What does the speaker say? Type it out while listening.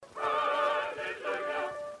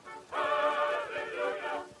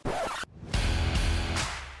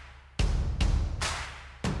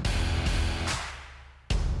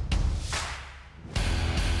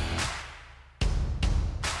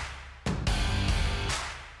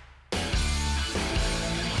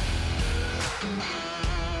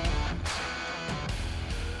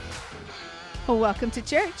Welcome to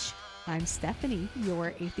church. I'm Stephanie,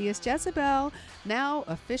 your atheist Jezebel, now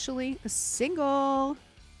officially single.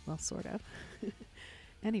 Well, sort of.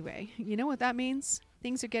 Anyway, you know what that means?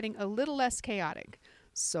 Things are getting a little less chaotic.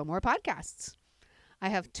 So more podcasts. I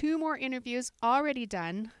have 2 more interviews already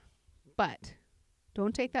done, but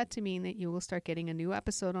don't take that to mean that you will start getting a new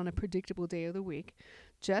episode on a predictable day of the week.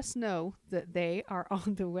 Just know that they are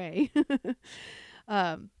on the way.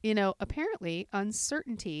 Apparently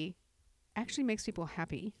uncertainty actually makes people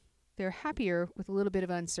happy. They're happier with a little bit of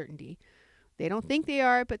uncertainty. They don't think they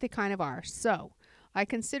are, but they kind of are. So I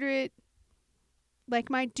consider it like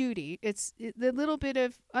my duty. It's the little bit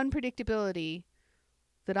of unpredictability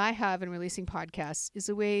that I have in releasing podcasts is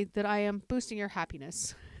a way that I am boosting your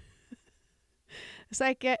happiness. It's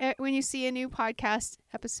like when you see a new podcast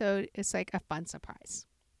episode, it's like a fun surprise.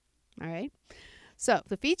 All right. So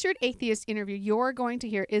the featured atheist interview you're going to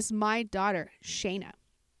hear is my daughter, Shayna.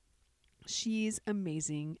 She's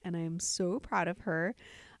amazing, and I'm so proud of her.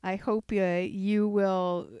 I hope you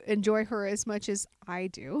will enjoy her as much as I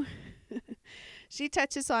do. She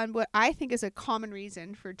touches on what I think is a common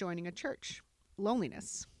reason for joining a church: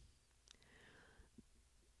 loneliness.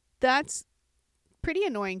 That's pretty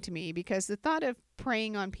annoying to me because the thought of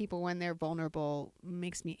preying on people when they're vulnerable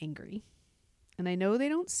makes me angry. And I know they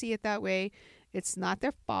don't see it that way. It's not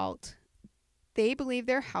their fault. They believe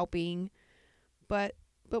they're helping, but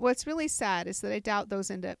what's really sad is that I doubt those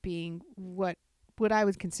end up being what I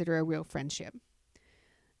would consider a real friendship.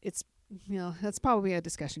 It's, that's probably a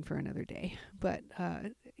discussion for another day. But,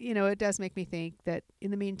 it does make me think that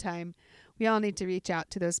in the meantime, we all need to reach out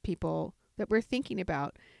to those people that we're thinking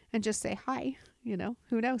about and just say hi.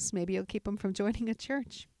 Who knows? Maybe you'll keep them from joining a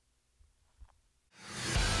church.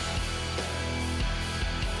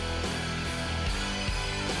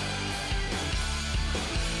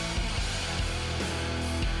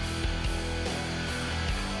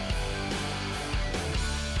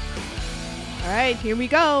 All right, here we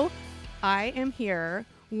go. I am here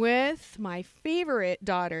with my favorite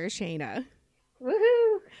daughter, Shayna.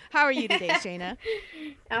 Woohoo! How are you today, Shayna?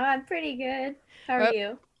 I'm pretty good. How are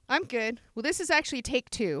you? I'm good. Well, this is actually take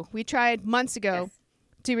 2. We tried months ago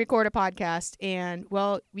to record a podcast, and,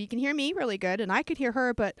 we can hear me really good, and I could hear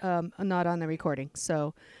her, but not on the recording.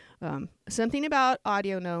 So something about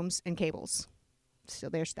audio gnomes and cables. So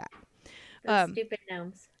there's that. Those stupid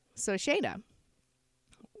gnomes. So, Shayna,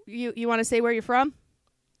 you want to say where you're from?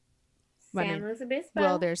 San Luis Obispo.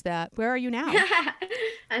 Well, there's that. Where are you now?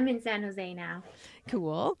 I'm in San Jose now.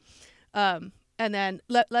 Cool. And then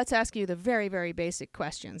let's ask you the very, very basic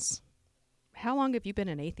questions. How long have you been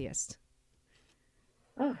an atheist?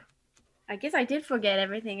 Oh, I guess I did forget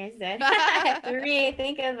everything I said. I have to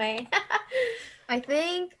think of my... I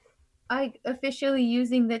think I officially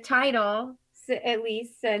using the title, at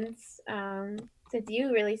least since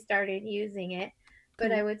you really started using it.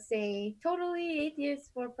 But I would say totally atheist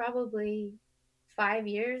for probably 5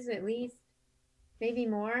 years at least, maybe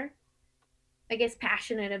more. I guess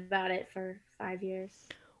passionate about it for 5 years.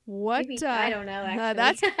 What? Maybe, I don't know,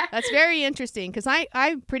 actually. That's very interesting because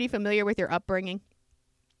I'm pretty familiar with your upbringing.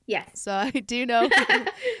 Yes. So I do know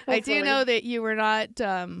that you were not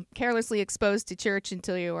carelessly exposed to church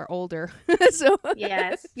until you were older. So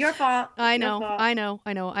yes, your fault. I know.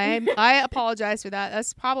 I apologize for that.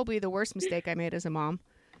 That's probably the worst mistake I made as a mom.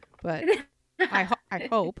 But I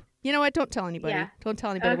hope. You know what? Don't tell anybody. Yeah. Don't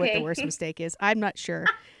tell anybody what the worst mistake is. I'm not sure.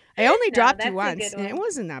 I only dropped you once, and it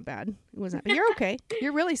wasn't that bad. It wasn't. You're okay.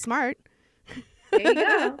 You're really smart. There you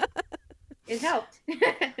go. It helped.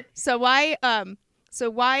 So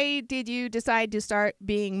why did you decide to start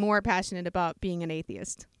being more passionate about being an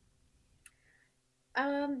atheist?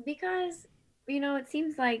 Because, it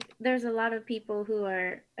seems like there's a lot of people who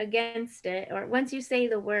are against it, or once you say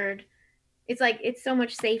the word, it's like it's so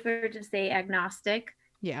much safer to say agnostic.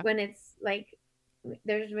 Yeah. When it's like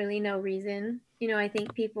there's really no reason. I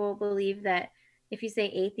think people believe that if you say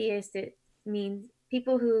atheist, it means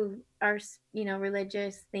people who are,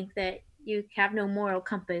 religious think that you have no moral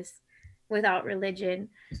compass without religion.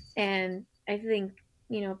 And I think,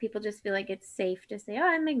 people just feel like it's safe to say, oh,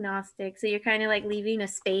 I'm agnostic. So you're kind of like leaving a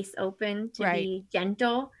space open to be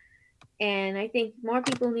gentle. And I think more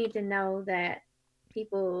people need to know that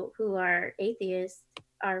people who are atheists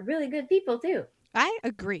are really good people too. I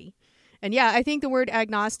agree. And yeah, I think the word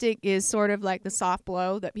agnostic is sort of like the soft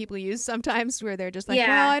blow that people use sometimes where they're just like,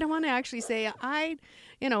 well, I don't want to actually say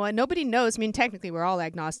and nobody knows. I mean, technically we're all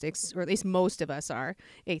agnostics, or at least most of us are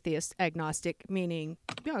atheist agnostic, meaning,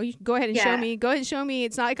 you can go ahead and show me. Go ahead and show me.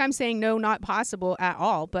 It's not like I'm saying no, not possible at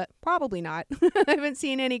all, but probably not. I haven't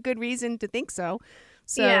seen any good reason to think so.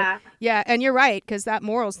 So Yeah. yeah, and you're right, because that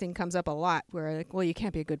morals thing comes up a lot where like, well, you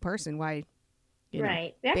can't be a good person. Why? You know,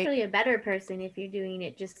 Right. You're actually a better person if you're doing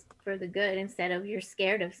it just for the good instead of you're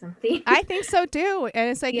scared of something. I think so too. And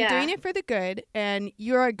it's like you're Yeah. doing it for the good, and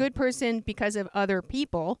you're a good person because of other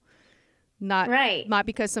people, not Right. not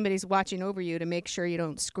because somebody's watching over you to make sure you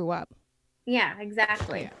don't screw up. Yeah,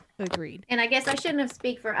 exactly. Yeah, agreed. And I guess I shouldn't have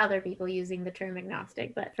speak for other people using the term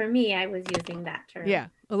agnostic, but for me, I was using that term. Yeah,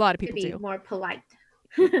 a lot of to people be do. more polite.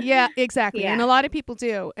 Yeah, exactly. Yeah. And a lot of people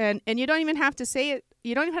do. And you don't even have to say it.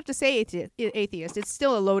 You don't even have to say atheist. It's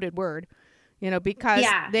still a loaded word, because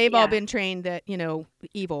they've all been trained that,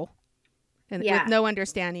 evil and with no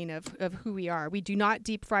understanding of who we are. We do not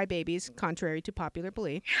deep fry babies, contrary to popular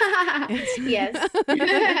belief. Yes.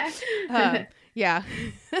 Yeah.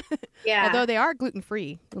 Yeah. Although they are gluten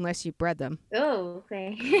free unless you bred them. Oh,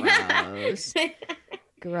 okay. Gross.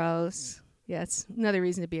 Gross. Yeah, it's another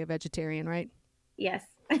reason to be a vegetarian, right? Yes.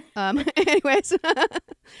 Anyways,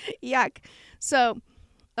 yuck. So,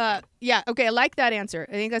 yeah, okay, I like that answer.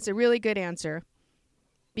 I think that's a really good answer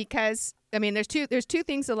because I mean, there's two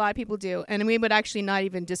things a lot of people do, and we would actually not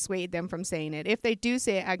even dissuade them from saying it if they do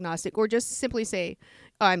say agnostic or just simply say,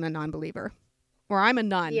 oh, "I'm a non-believer." Or I'm a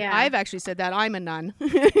nun. Yeah. I've actually said that. I'm a nun.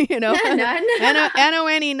 Nun.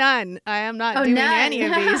 N-O-N-E nun. I am not doing nun. any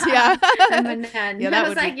of these. Yeah. I'm a nun. Yeah, I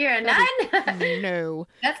was like, you're a nun? No.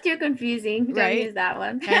 That's too confusing. Don't Right? use that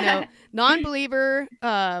one. I know. Non-believer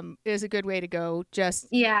is a good way to go. Just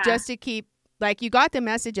to keep, like, you got the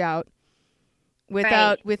message out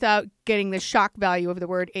without getting the shock value of the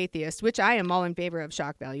word atheist, which I am all in favor of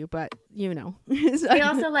shock value, but We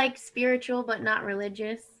also like spiritual but not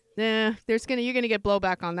religious. You're gonna get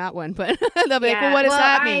blowback on that one, but they'll be like, well, what does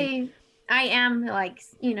that mean? I am like,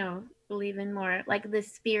 believe in more like the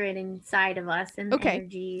spirit inside of us and the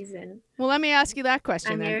energies and. Well, let me ask you that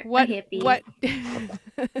question then. A hippie.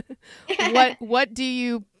 What do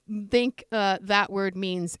you think that word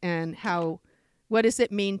means, and what does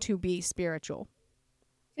it mean to be spiritual?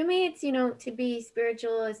 To me, it's to be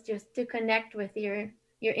spiritual is just to connect with your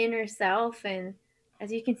inner self.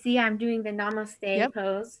 As you can see, I'm doing the namaste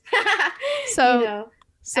pose. So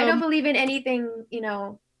I don't believe in anything,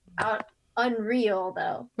 unreal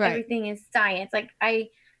though. Right. Everything is science. Like I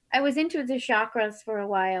was into the chakras for a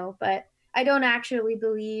while, but I don't actually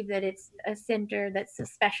believe that it's a center that's a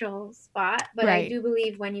special spot. But I do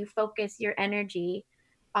believe when you focus your energy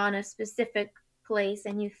on a specific place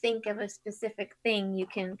and you think of a specific thing, you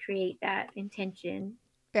can create that intention.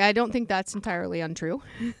 I don't think that's entirely untrue.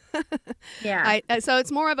 Yeah. So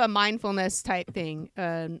it's more of a mindfulness type thing,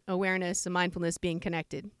 awareness and mindfulness being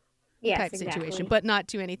connected type situation, but not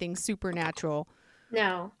to anything supernatural.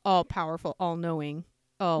 No. All powerful, all knowing.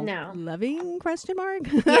 Oh, no. Loving? Question mark?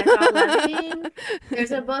 Yes, all loving.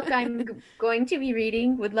 There's a book I'm going to be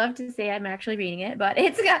reading. Would love to say I'm actually reading it, but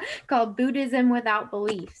it's called Buddhism Without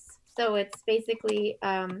Beliefs. So it's basically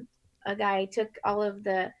a guy took all of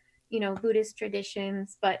the Buddhist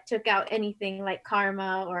traditions, but took out anything like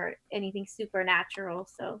karma or anything supernatural.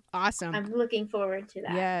 So awesome. I'm looking forward to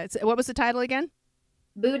that. Yeah. What was the title again?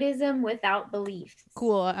 Buddhism Without Beliefs.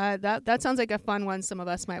 Cool. That sounds like a fun one some of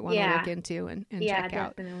us might want to look into and check out. Yeah,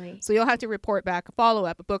 definitely. So you'll have to report back, a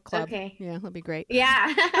follow-up, a book club. Okay. Yeah, that'll be great.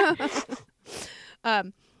 Yeah.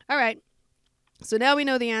 All right. So now we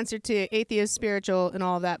know the answer to atheist, spiritual, and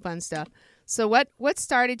all that fun stuff. So what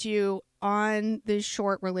started you on this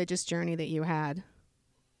short religious journey that you had?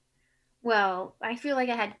 Well, I feel like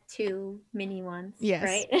I had two mini ones. Yes.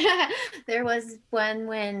 Right? There was one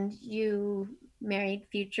when you married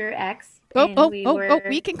future X.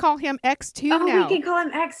 We can call him X2 now. Oh, we can call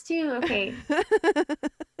him X2. Okay.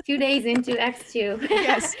 2 days into X2.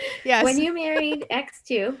 Yes. When you married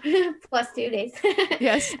X2 plus 2 days.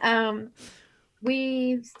 Yes.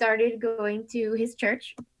 We started going to his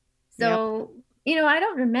church. So, I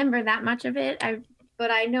don't remember that much of it. But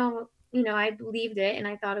I know, I believed it and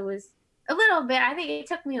I thought it was a little bit. I think it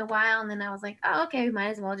took me a while and then I was like, oh, okay, we might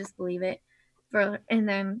as well just believe it. But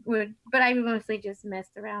I mostly just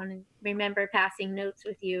messed around and remember passing notes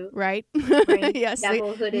with you. Right. Yes.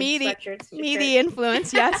 Double-hooded sweatshirts. Me the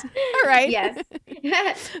influence. Yes. All right. Yes.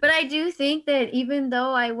 But I do think that even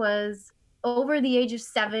though I was over the age of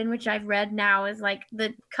 7, which I've read now is like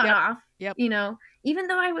the cutoff, Yep. Even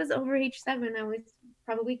though I was over age 7, I was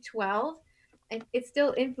probably 12, and it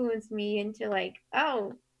still influenced me into like,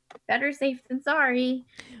 oh, better safe than sorry.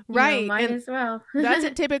 Right. Might as well. That's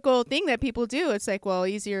a typical thing that people do. It's like, well,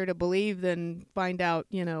 easier to believe than find out,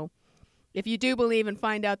 if you do believe and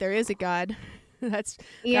find out there is a God, That's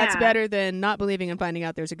Yeah. better than not believing and finding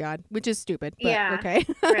out there's a God, which is stupid, but Yeah. okay.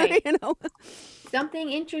 Right. You know?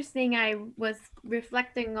 Something interesting I was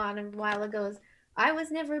reflecting on a while ago is I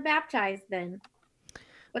was never baptized then.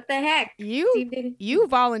 What the heck? You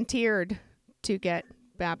volunteered to get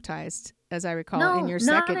baptized, as I recall, in your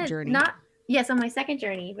second journey. Yes, on my second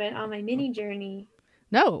journey, but on my mini journey,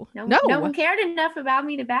 No no one cared enough about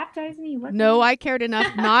me to baptize me. I cared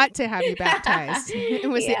enough not to have you baptized. It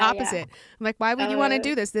was the opposite. I'm like, why would you want to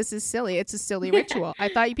do this? This is silly. It's a silly ritual. I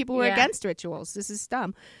thought you people were against rituals. This is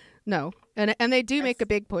dumb. No, and they do make a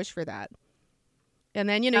big push for that. And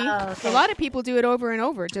then a lot of people do it over and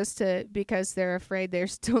over just because they're afraid they're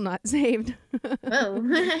still not saved.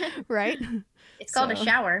 Oh, right. It's called a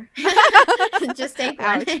shower. Just take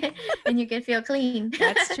one, and you can feel clean.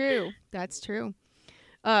 That's true. That's true.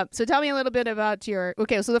 So tell me a little bit about so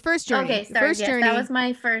the first journey. Okay, sorry. That was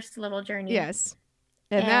my first little journey. Yes.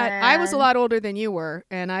 And that I was a lot older than you were,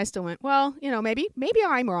 and I still went, well, maybe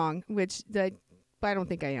I'm wrong, which I don't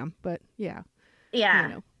think I am, but yeah.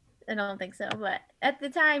 Yeah. I don't think so, but at the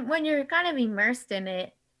time when you're kind of immersed in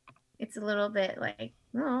it, it's a little bit like,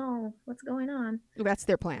 oh, what's going on? That's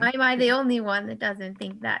their plan. Am I the only one that doesn't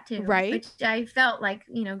think that too? Right. Which I felt like,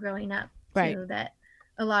 growing up too, that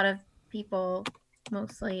a lot of people,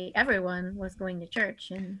 mostly everyone, was going to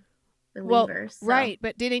church and believers. Well, right.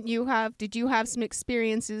 But did you have some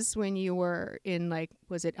experiences when you were in,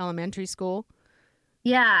 was it elementary school?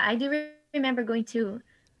 Yeah, I do remember going to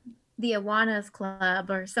the Awanas Club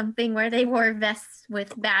or something where they wore vests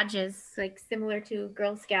with badges, similar to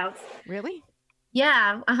Girl Scouts. Really?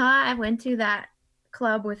 Yeah. I went to that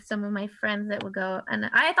club with some of my friends that would go, and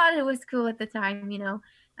I thought it was cool at the time.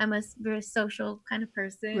 I'm a very social kind of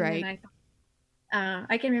person. Right. And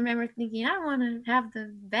I can remember thinking, I want to have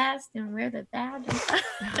the vest and wear the badge.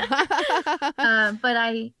 But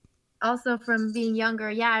I also, from being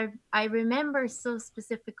younger, I remember so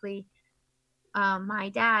specifically my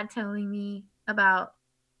dad telling me about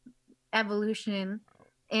evolution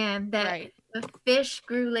and that the fish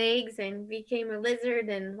grew legs and became a lizard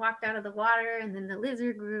and walked out of the water, and then the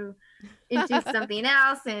lizard grew into something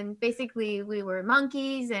else, and basically we were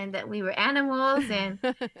monkeys and that we were animals, and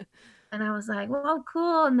I was like, well,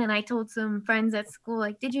 cool. And then I told some friends at school,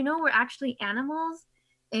 did you know we're actually animals?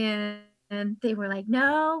 And they were like,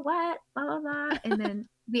 no, what, blah blah blah. And then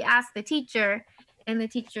we asked the teacher, and the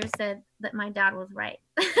teacher said that my dad was right.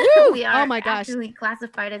 We are actually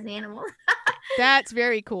classified as animals. That's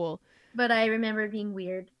very cool. But I remember being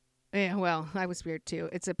weird. Yeah, well, I was weird too.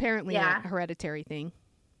 It's apparently a hereditary thing.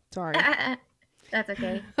 Sorry. That's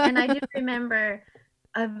okay. And I do remember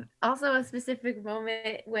also a specific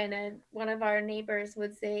moment when one of our neighbors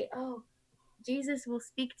would say, oh, Jesus will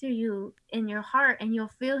speak to you in your heart and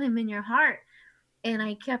you'll feel him in your heart. And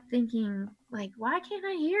I kept thinking, why can't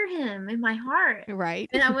I hear him in my heart? Right.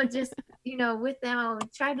 And I would just, with them, I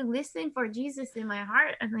would try to listen for Jesus in my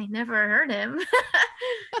heart, and I never heard him.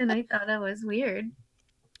 And I thought that was weird.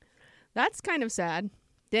 That's kind of sad.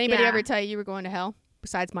 Did anybody ever tell you were going to hell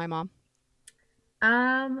besides my mom?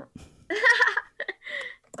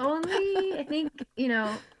 Only, I think,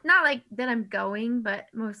 not like that I'm going, but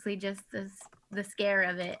mostly just the scare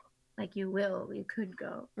of it. You could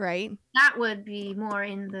go. Right. That would be more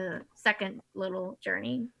in the second little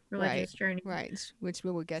journey, religious journey. Right. Which we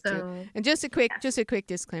will get to. And just a quick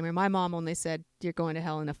disclaimer. My mom only said you're going to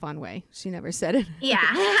hell in a fun way. She never said it. Yeah.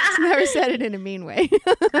 She never said it in a mean way.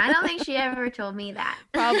 I don't think she ever told me that.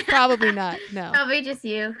 Probably not. No. Probably just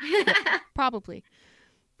you. Probably.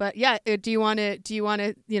 But yeah, do you want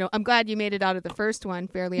to, I'm glad you made it out of the first one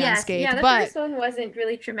fairly unscathed. Yeah, the first one wasn't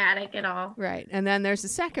really traumatic at all. Right. And then there's the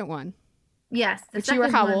second one. Yes. Which you were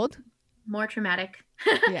how old? More traumatic.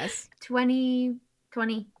 Yes. 20.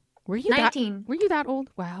 Were you 19. Were you that old?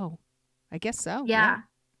 Wow. I guess so. Yeah.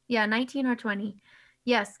 Yeah, 19 or 20.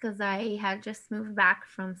 Yes, because I had just moved back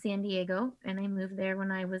from San Diego, and I moved there when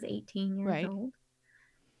I was 18 years old.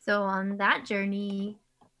 So on that journey,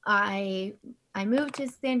 I moved to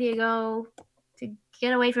San Diego to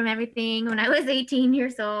get away from everything when I was 18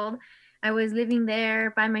 years old. I was living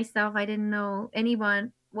there by myself. I didn't know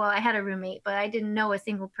anyone. Well, I had a roommate, but I didn't know a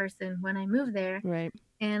single person when I moved there. Right.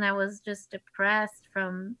 And I was just depressed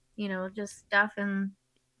from, just stuff and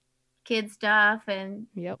kid stuff. And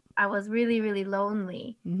I was really, really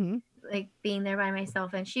lonely, being there by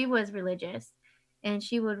myself. And she was religious, and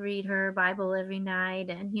she would read her Bible every night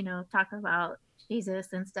and, talk about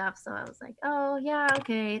Jesus and stuff. So I was like, oh yeah,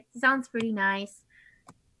 okay, it sounds pretty nice,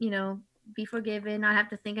 be forgiven, not have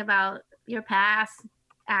to think about your past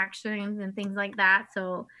actions and things like that.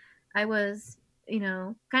 So I was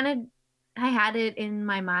kind of I had it in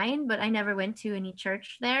my mind, but I never went to any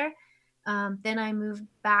church there. Then I moved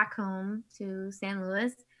back home to San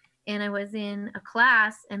Luis, and I was in a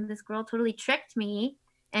class, and this girl totally tricked me,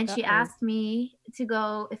 and she Uh-oh. asked me to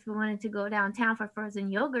go if we wanted to go downtown for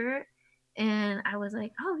frozen yogurt, and I was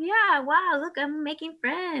like, oh yeah, wow, look, I'm making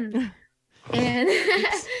friends. And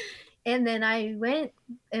and then I went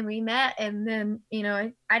and we met, and then, you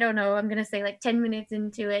know, I don't know, I'm gonna say like 10 minutes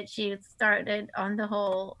into it, she started on the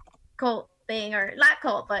whole cult thing, or not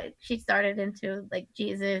cult, but she started into like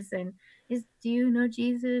Jesus, and do you know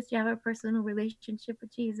Jesus? Do you have a personal relationship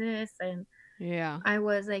with Jesus? And Yeah. I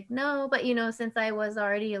was like, no, but you know, since I was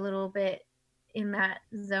already a little bit in that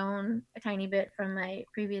zone, a tiny bit from my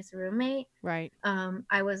previous roommate, Right.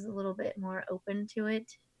 I was a little bit more open to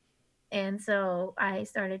it. And so I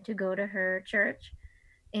started to go to her church,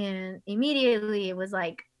 and immediately it was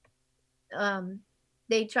like,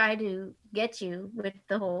 they try to get you with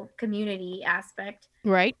the whole community aspect.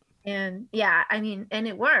 Right. And yeah, I mean, and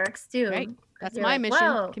it works too. Right. Because That's you're my like, mission.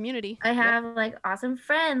 whoa, Community. I Yep. have like awesome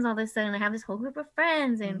friends all of a sudden. I have this whole group of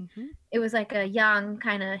friends. And Mm-hmm. it was like a young,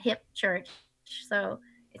 kind of hip church. So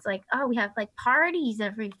it's like, oh, we have like parties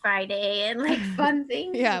every Friday and like fun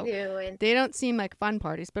things Yeah. to do. And They don't seem like fun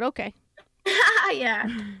parties, but okay. yeah.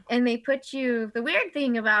 And they put you, the weird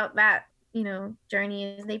thing about that, you know, journey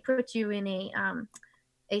is they put you in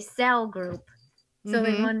a cell group. So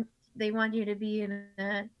Mm-hmm. they want you to be in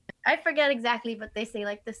a, I forget exactly, but they say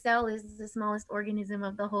like the cell is the smallest organism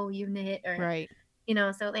of the whole unit, or Right. you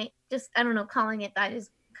know, so they just, I don't know, calling it that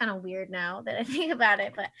is kind of weird now that I think about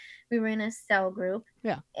it, but we were in a cell group.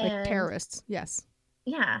 Yeah. Like And terrorists. Yes.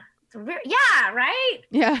 yeah, it's weird. Yeah, right?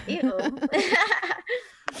 Yeah. Ew.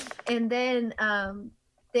 And then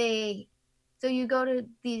they, so you go to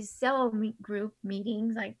these cell group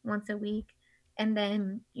meetings like once a week, and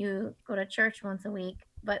then you go to church once a week,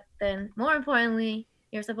 but then more importantly,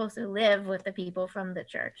 you're supposed to live with the people from the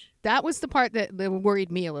church. That was the part that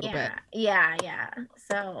worried me a little bit. Yeah.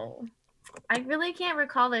 So I really can't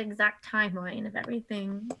recall the exact timeline of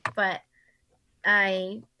everything, but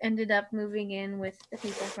I ended up moving in with the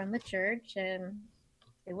people from the church, and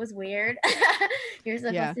it was weird. You're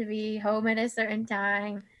supposed to be home at a certain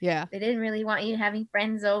time. Yeah. They didn't really want you having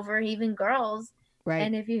friends over, even girls. Right.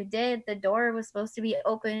 And if you did, the door was supposed to be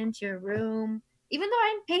open to your room, even though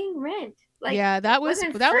I'm paying rent. Like, yeah, that was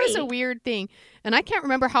free. a weird thing, and I can't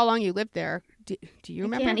remember how long you lived there. Do you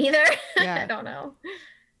remember? I can't either. Yeah. I don't know.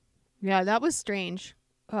 Yeah, that was strange.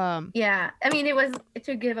 Yeah, I mean, it was,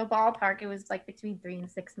 to give a ballpark, it was like between 3 and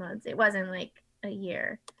 6 months. It wasn't like a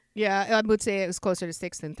year. Yeah, I would say it was closer to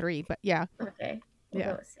 6 than 3, but yeah. Okay. We'll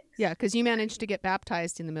yeah. go with 6. Yeah, because you managed to get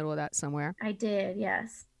baptized in the middle of that somewhere. I did,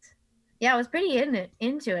 yes. Yeah, I was pretty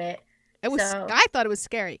into it. It was. So, I thought it was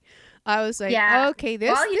scary. I was like, yeah. okay,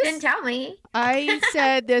 this. Well, you didn't tell me. I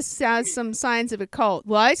said this has some signs of a cult.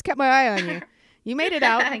 Well, I just kept my eye on you. You made it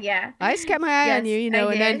out. Yeah. I just kept my eye on you, you know,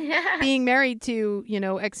 and then being married to, you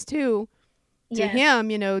know, X2, to him,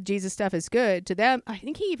 you know, Jesus stuff is good. To them, I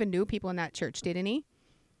think he even knew people in that church, didn't he?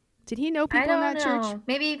 Did he know people in that church?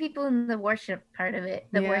 Maybe people in the worship part of it,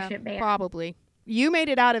 the worship band. Probably. You made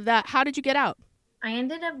it out of that. How did you get out? I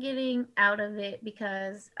ended up getting out of it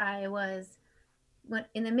because I was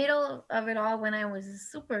in the middle of it all, when I was a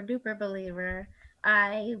super duper believer.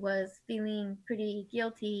 I was feeling pretty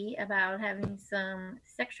guilty about having some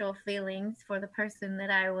sexual feelings for the person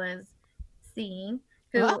that I was seeing,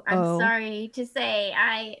 who I'm sorry to say,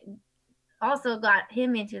 I also got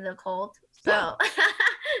him into the cult. So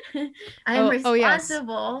I'm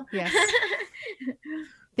responsible. Yes.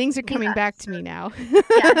 Things are coming back to me now.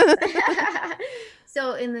 Yes.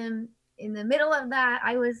 So in the middle of that,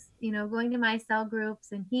 I was, you know, going to my cell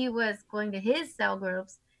groups, and he was going to his cell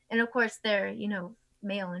groups. And of course, they're, you know,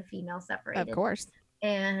 male and female separated. Of course.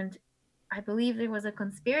 And I believe there was a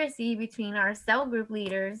conspiracy between our cell group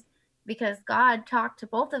leaders, because God talked to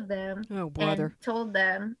both of them and told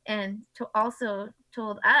them, and also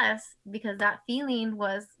told us, because that feeling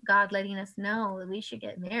was God letting us know that we should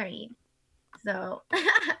get married. So,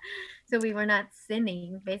 so we were not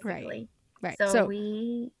sinning, basically. Right. So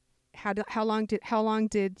we. How long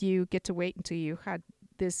did you get to wait until you had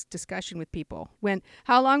this discussion with people?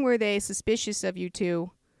 How long were they suspicious of you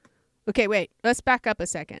two? Okay, wait. Let's back up a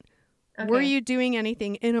second. Okay. Were you doing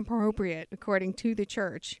anything inappropriate according to the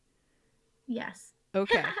church? Yes.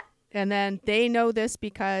 Okay. And then they know this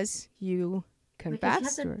because you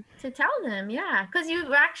confessed? Because you have to tell them, yeah. Because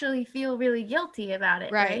you actually feel really guilty about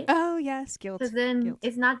it, right? Oh, yes, guilt. Because then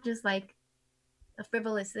it's not just like a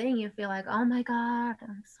frivolous thing. You feel like, oh my God,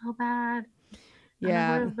 I'm so bad.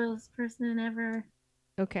 Yeah. I'm the worst person ever.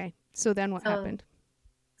 Okay. So then what happened?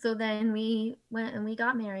 So then we went and we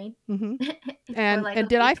got married. hmm For And like a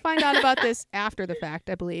did I week. find out about this after the fact?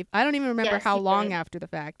 I believe I don't even remember Yes, how you long did. after the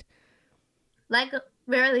fact. Like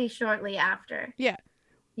really shortly after. Yeah,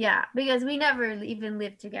 Yeah, because we never even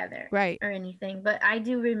lived together right. or anything. But I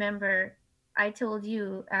do remember I told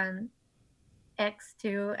you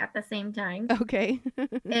X2 at the same time. Okay.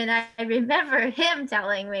 And I remember him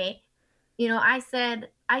telling me, I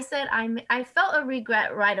felt a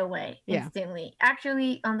regret right away, Yeah. instantly.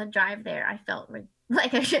 Actually, on the drive there, I felt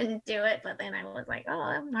like I shouldn't do it, but then I was like, oh,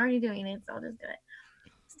 I'm already doing it, so I'll just do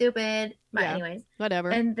it. Stupid. But Yeah. anyways. Whatever.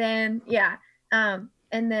 And then, yeah.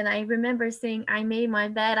 And then I remember saying, I made my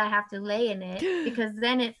bed, I have to lay in it, because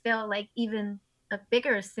then it felt like even a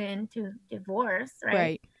bigger sin to divorce, right?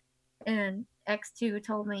 Right. And X2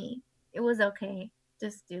 told me it was okay.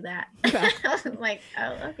 Just do that. Yeah. I was like,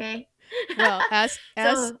 oh, okay. Well, as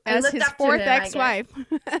So I as looked his up to fourth him, I ex-wife,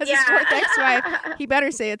 as his Yeah. fourth ex-wife, he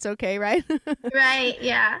better say it's okay, right? Right,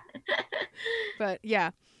 yeah. But yeah,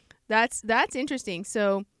 that's interesting.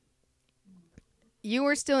 So you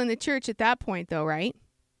were still in the church at that point, though, right?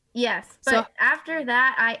 Yes, So- but after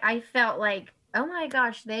that, I felt like, oh my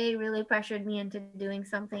gosh, they really pressured me into doing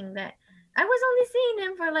something that I was only seeing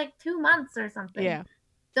him for like 2 months or something. Yeah.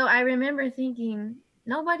 So I remember thinking,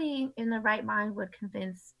 nobody in their right mind would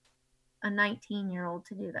convince a 19-year-old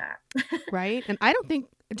to do that. Right. And I don't think,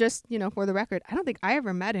 just for the record, I don't think I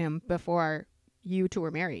ever met him before you two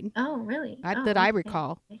were married. Oh, really? Oh, That I okay.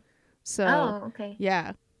 recall. So Oh, okay.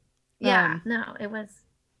 yeah. Yeah, no, it was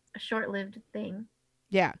a short-lived thing.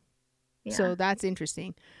 Yeah. Yeah. So that's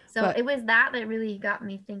interesting. So but- it was that really got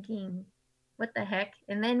me thinking, what the heck?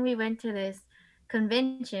 And then we went to this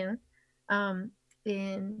convention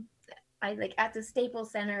at the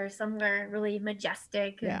Staples Center, somewhere really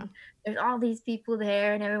majestic. And Yeah. there's all these people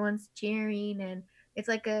there and everyone's cheering. And it's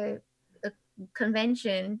like a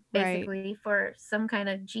convention, basically, for some kind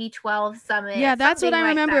of G12 summit. Yeah, that's what I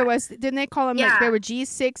remember. Was Didn't they call them like Yeah. there were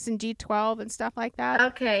G6 and G12 and stuff like that?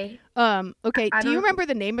 okay. Okay. I Do you don't- remember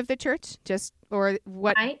the name of the church? Just or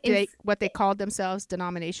what It's- what they called themselves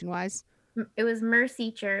denomination wise? It was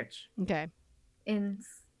Mercy Church Okay. in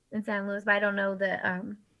San Luis, but I don't know the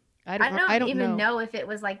I I don't know. even know if it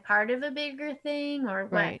was like part of a bigger thing or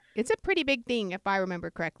what. Right. It's a pretty big thing if I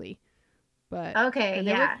remember correctly. But Okay, and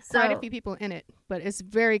there yeah. were quite So a few people in it, but it's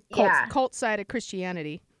very Yeah. cult side of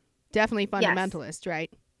Christianity. Definitely fundamentalist,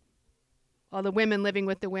 right? All the women living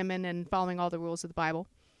with the women and following all the rules of the Bible.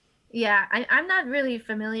 yeah, I'm not really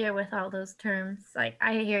familiar with all those terms. Like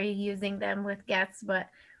I hear you using them with guests, but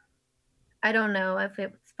I don't know if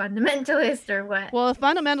it's fundamentalist or what. Well,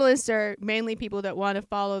 fundamentalists are mainly people that want to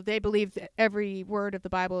follow. They believe that every word of the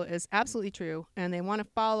Bible is absolutely true, and they want to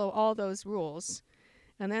follow all those rules.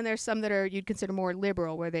 And then there's some that are you'd consider more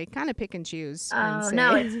liberal, where they kind of pick and choose. and Oh say-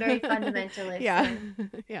 no, it's very fundamentalist. Yeah,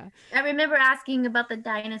 And yeah. I remember asking about the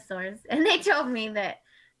dinosaurs, and they told me that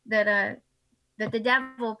the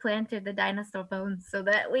devil planted the dinosaur bones so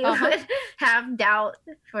that we Uh-huh. would have doubt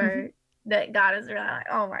for that God is real. Like,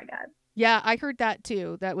 oh my God. Yeah, I heard that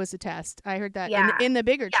too. That was a test. I heard that Yeah. in the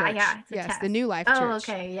bigger Yeah, church. yeah, it's a Yes, the test. New Life Oh, Church.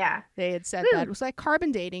 okay, yeah. They had said Whew. that. It was like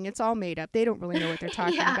carbon dating. It's all made up. They don't really know what they're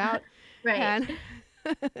talking Yeah. about. Right. And,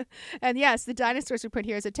 and yes, the dinosaurs were put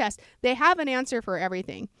here as a test. They have an answer for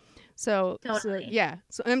everything. So Totally. yeah.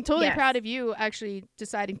 So I'm totally Yes. proud of you actually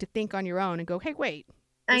deciding to think on your own and go, hey, wait.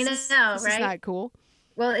 I This know, is right? not cool.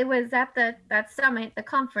 Well, it was at that summit, the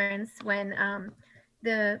conference, when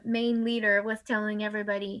the main leader was telling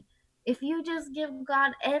everybody, if you just give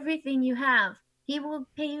God everything you have, He will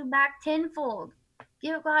pay you back tenfold.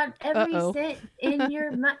 Give God every Uh-oh. cent in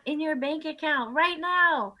your bank account right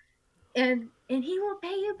now, and He will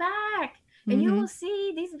pay you back, and you Mhm. will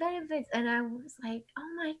see these benefits. And I was like, oh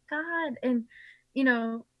my God! And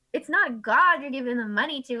it's not God you're giving the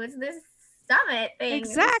money to; it's this summit thing. This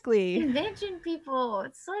Exactly. convention people.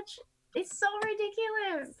 It's so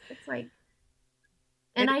ridiculous. It's like,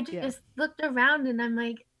 and I yeah. just looked around and I'm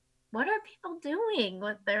like, what are people doing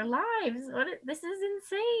with their lives? This is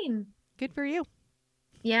insane. Good for you.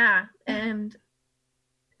 Yeah. And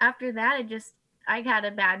after that, I had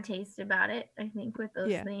a bad taste about it, I think, with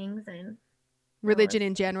those Yeah. things. And Religion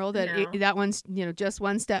in general, that No. that one's just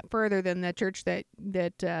one step further than the church that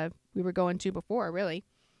we were going to before. Really,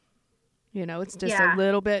 it's just Yeah. a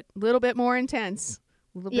little bit more intense,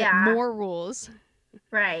 a little Yeah. bit more rules.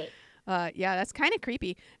 right. Yeah, that's kind of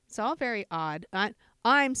creepy. It's all very odd.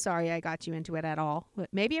 I'm sorry I got you into it at all. But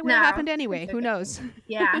maybe it would have No, happened anyway. it's Who okay. knows?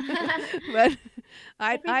 Yeah. But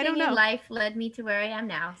I don't Everything know. in life led me to where I am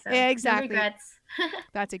now. So Yeah, no exactly. regrets.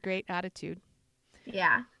 That's a great attitude.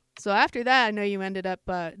 Yeah. So after that, I know you ended up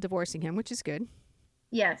divorcing him, which is good.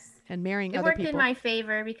 Yes. and marrying It other worked people. in my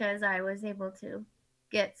favor because I was able to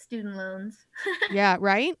get student loans. Yeah,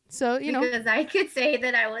 right? So, because I could say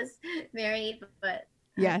that I was married, but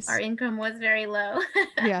yes. our income was very low.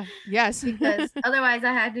 Yeah, yes. Because otherwise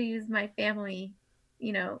I had to use my family,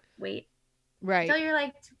 wait. Right. Until you're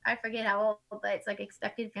like, I forget how old, but it's like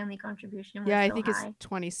expected family contribution was Yeah, I so think high. it's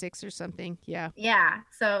 26 or something. Yeah. Yeah.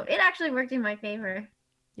 So it actually worked in my favor.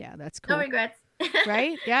 Yeah, that's cool. No regrets.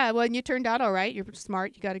 Right? Yeah. Well, and you turned out all right. You're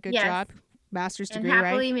smart. You got a good job. Master's degree, right? And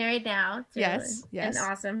happily married now to yes. an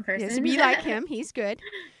awesome person. Yes, be like him. He's good.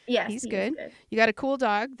 Yes, he's good. You got a cool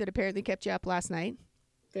dog that apparently kept you up last night.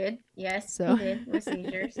 Did. Yes, so. he did with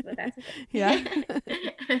seizures, but that's okay. Yeah.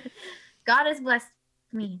 God has blessed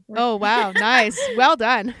me. Oh, wow. Nice. Well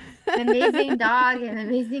done. An amazing dog and an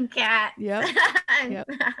amazing cat. Yep. Yep.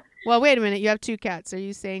 Well, wait a minute. You have 2 cats. Are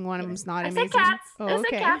you saying one of them's not amazing? I said cats. Oh, I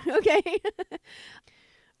said okay.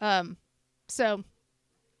 Okay. So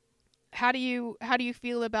how do you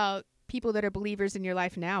feel about people that are believers in your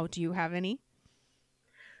life now? Do you have any?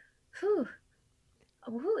 Who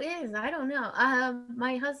is? I don't know.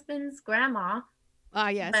 My husband's grandma.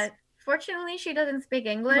 Yes. But fortunately, she doesn't speak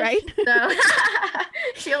English. Right. So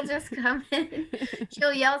she'll just come in.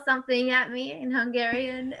 She'll yell something at me in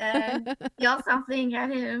Hungarian and yell something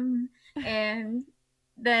at him. And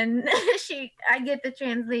then I get the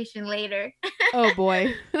translation later. Oh,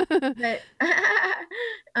 boy. But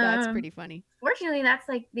that's pretty funny. Fortunately, that's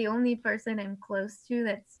like the only person I'm close to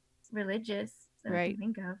that's religious that I can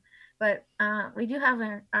think of. But we do have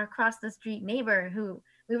our across the street neighbor who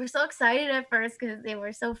we were so excited at first because they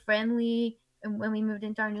were so friendly. And when we moved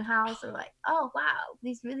into our new house, we're like, oh, wow,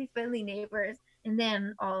 these really friendly neighbors. And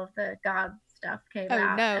then all of the God stuff came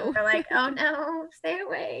out. No. And we're like, oh, no, stay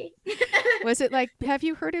away. Was it like, have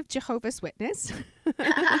you heard of Jehovah's Witness?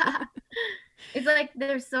 It's like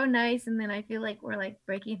they're so nice. And then I feel like we're like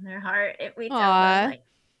breaking their heart if we tell them, like,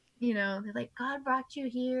 they're like, God brought you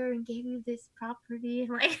here and gave you this property.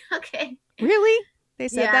 I'm like, okay. Really? They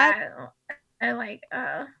said that? I'm like,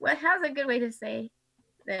 how's a good way to say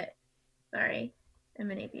that? Sorry, I'm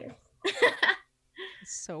an atheist. It's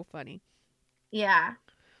so funny. Yeah.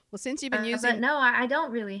 Well, since you've been using... But no, I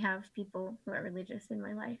don't really have people who are religious in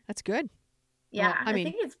my life. That's good. Yeah, well, I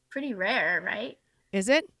think it's pretty rare, right? Is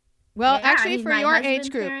it? Well, actually, for your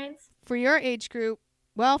age group. For your age group,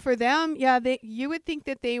 well, for them, yeah, you would think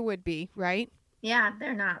that they would be, right? Yeah,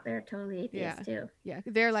 they're not. They're totally atheist, too. Yeah,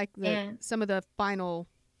 they're like some of the final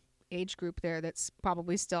age group there that's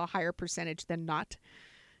probably still a higher percentage than not.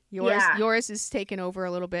 Yours is taken over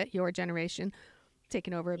a little bit. Your generation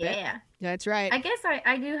taken over a bit. Yeah, that's right. I guess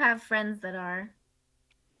I do have friends that are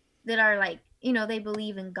like, they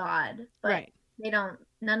believe in God, but they don't.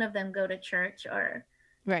 None of them go to church or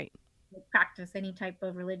practice any type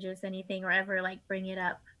of religious anything or ever like bring it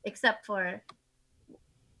up, except for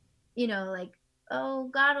like, oh,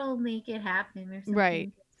 God will make it happen or something.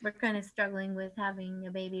 Right. We're kind of struggling with having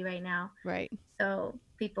a baby right now. Right. So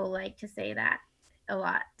people like to say that a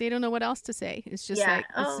lot. They don't know what else to say. It's just like,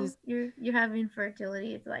 you're having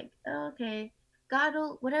fertility. It's like, oh, okay, God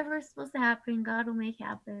will, whatever's supposed to happen, God will make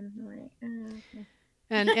happen. Like, okay.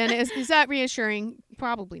 And is that reassuring?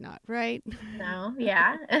 Probably not, right? No.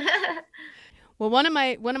 Yeah. Well, one of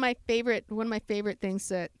my favorite things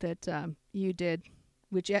that you did,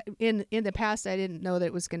 which in the past I didn't know that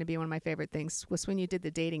it was going to be one of my favorite things, was when you did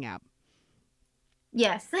the dating app.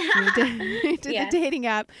 Yes. You did the dating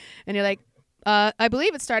app, and you're like, I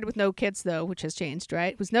believe it started with no kids though, which has changed,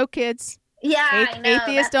 right? It was no kids. Yeah, I know.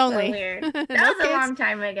 Atheist That's only. So weird. That no was kids, a long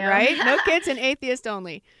time ago, right? No kids and atheist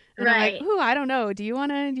only. And right. I'm like, I don't know. Do you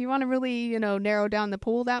want to really, narrow down the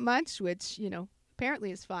pool that much? Which,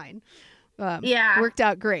 apparently is fine. Worked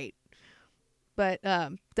out great. But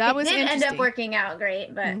that was interesting. It did end up working out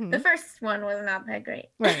great, but the first one was not that great.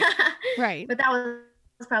 Right. Right. But that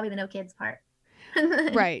was probably the no kids part.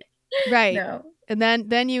 Right. Right. No. And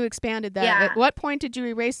then you expanded that. Yeah. At what point did you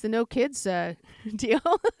erase the no kids deal?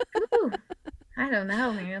 Ooh, I don't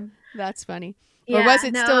know, man. That's funny. Yeah, or was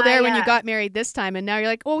it still there when you got married this time and now you're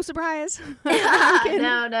like, oh, surprise?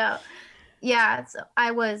 No. Yeah, so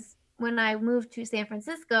when I moved to San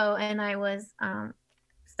Francisco and I was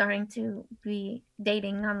starting to be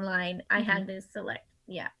dating online, I had to select,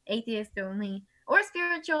 atheist only or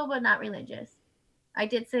spiritual but not religious. I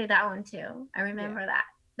did say that one too. I remember that.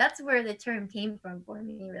 That's where the term came from for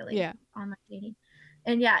me, really. Yeah. Online dating.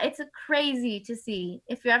 And it's crazy to see.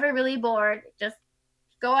 If you're ever really bored, just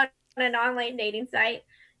go on an online dating site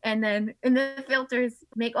and then in the filters,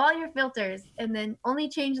 make all your filters and then only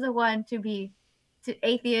change the one to be to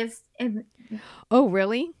atheist. And oh,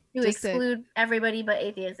 really? to exclude everybody but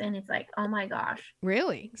atheists, and it's like, oh my gosh,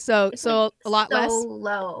 really? So it's so like a lot so less.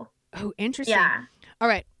 low. Oh, interesting. Yeah, All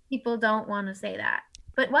right. people don't want to say that,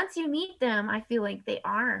 but once you meet them, I feel like they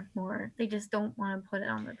are more. They just don't want to put it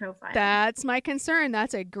on their profile. That's my concern.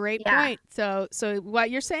 That's a great point. So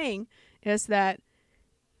what you're saying is that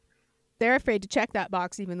they're afraid to check that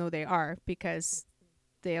box, even though they are, because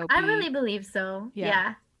they'll be. I really believe so.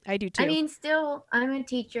 Yeah. I do too. I mean, still, I'm a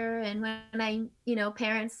teacher, and when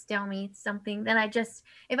parents tell me something, then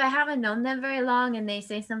if I haven't known them very long and they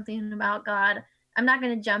say something about God, I'm not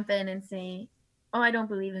going to jump in and say, oh, I don't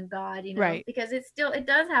believe in God, right. because it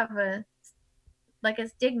does have a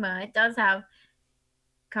stigma. It does have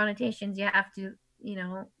connotations you have to,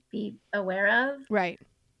 be aware of. Right.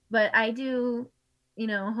 But I do,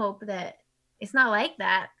 hope that it's not like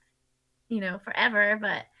that, forever,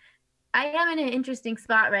 but I am in an interesting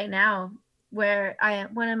spot right now where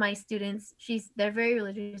one of my students, they're very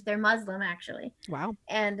religious. They're Muslim, actually. Wow.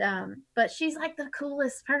 And but she's like the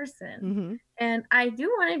coolest person. Mm-hmm. And I do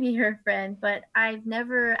want to be her friend, but I've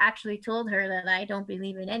never actually told her that I don't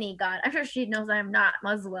believe in any God. I'm sure she knows I'm not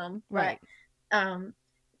Muslim. Right. But I'm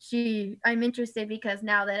interested because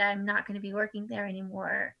now that I'm not going to be working there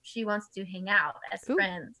anymore, she wants to hang out as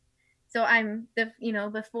friends. So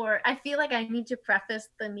before, I feel like I need to preface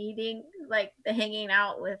the meeting, like the hanging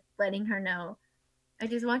out, with letting her know, I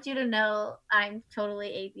just want you to know I'm totally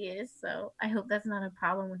atheist. So I hope that's not a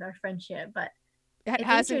problem with our friendship, but it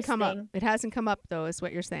hasn't come up. It hasn't come up though, is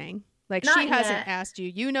what you're saying. Like not she hasn't yet. asked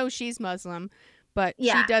you, she's Muslim, but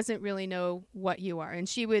she doesn't really know what you are. And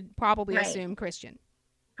she would probably assume Christian.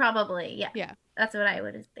 Probably. Yeah. Yeah. That's what I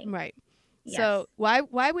would think. Right. Yes. So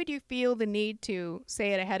why would you feel the need to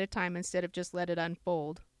say it ahead of time instead of just let it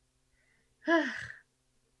unfold?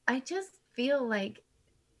 I just feel like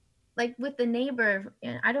with the neighbor,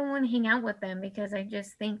 I don't want to hang out with them because I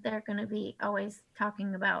just think they're going to be always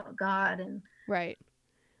talking about God, and right,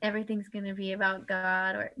 everything's going to be about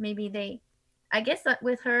God. Or maybe I guess that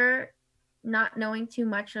with her not knowing too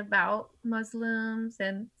much about Muslims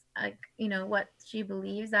and what she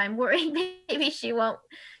believes, I'm worried maybe she'll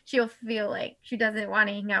feel like she doesn't want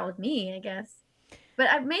to hang out with me, I guess. But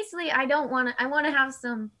I want to have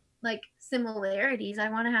some similarities. I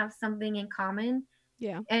want to have something in common.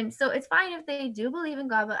 Yeah. And so it's fine if they do believe in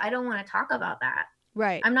God, but I don't want to talk about that.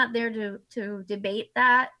 Right. I'm not there to debate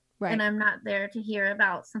that. Right. And I'm not there to hear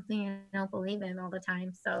about something I don't believe in all the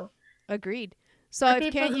time. So agreed. So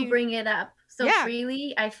people who bring it up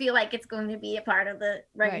freely, I feel like it's going to be a part of the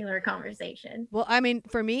regular conversation. Well, I mean,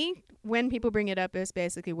 for me, when people bring it up is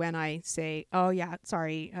basically when I say, "Oh yeah,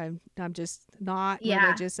 sorry, I'm just not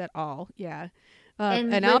religious at all." Yeah.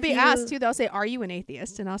 And I'll be asked too. They'll say, "Are you an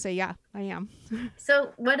atheist?" And I'll say, "Yeah, I am."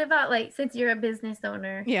 So what about since you're a business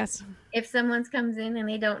owner? Yes. If someone comes in and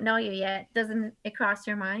they don't know you yet, doesn't it cross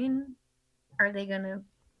your mind? Are they going to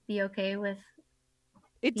be okay with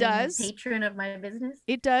it does. A patron of my business?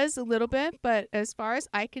 It does a little bit, but as far as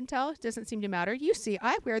I can tell, it doesn't seem to matter. You see,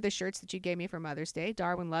 I wear the shirts that you gave me for Mother's Day.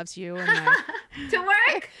 Darwin loves you. And to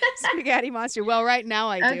work? Spaghetti Monster. Well, right now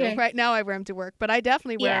I do. Okay. Right now I wear them to work, but I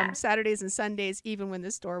definitely wear them Saturdays and Sundays, even when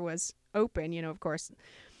the store was open. Of course,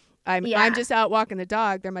 I'm just out walking the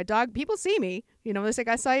dog. They're my dog. People see me. It's like,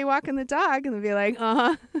 I saw you walking the dog, and they'll be like,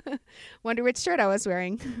 wonder which shirt I was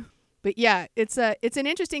wearing. But yeah, it's an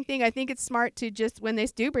interesting thing. I think it's smart to just, when they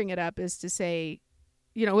do bring it up, is to say,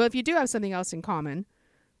 well, if you do have something else in common,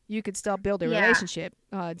 you could still build a relationship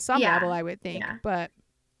on some level, I would think. Yeah.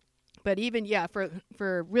 But even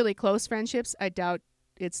for really close friendships, I doubt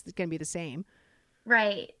it's going to be the same.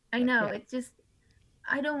 Right. I know. Yeah. It's just,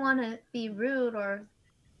 I don't want to be rude or,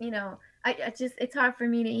 it's hard for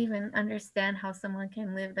me to even understand how someone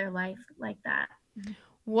can live their life like that.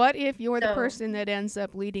 What if you're the person that ends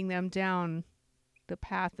up leading them down the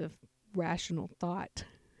path of rational thought?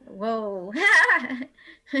 Whoa.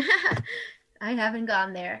 I haven't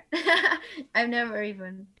gone there. I've never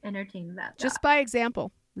even entertained that thought. Just by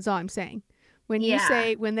example is all I'm saying. When you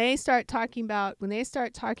say, when they start talking about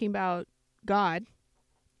God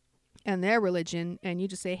and their religion, and you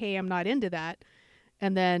just say, hey, I'm not into that.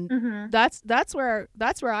 And then that's where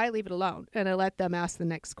I leave it alone, and I let them ask the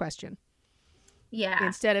next question. Yeah.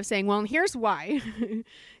 Instead of saying, well, here's why,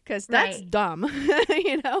 because that's dumb.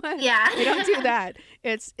 Yeah. We don't do that.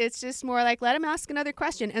 It's just more like, let them ask another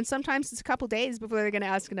question. And sometimes it's a couple days before they're going to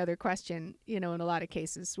ask another question, in a lot of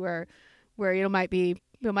cases where might be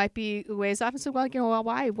ways off and say, well,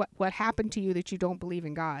 why? What happened to you that you don't believe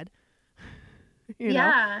in God?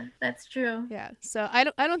 Yeah, that's true. Yeah. So I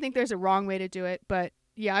don't think there's a wrong way to do it, but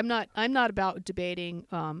yeah, I'm not about debating,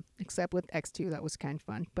 except with X2. That was kind of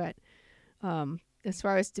fun. But as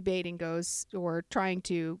far as debating goes or trying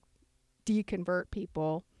to deconvert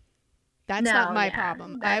people. That's not my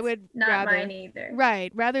problem. I would not mine either.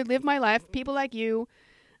 Rather live my life. People like you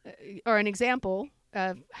are an example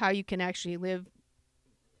of how you can actually live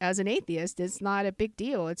as an atheist. It's not a big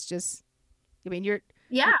deal. It's just, I mean,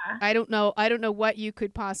 I don't know what you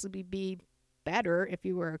could possibly be better if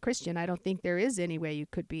you were a Christian. I don't think there is any way you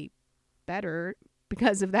could be better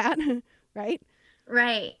because of that, right?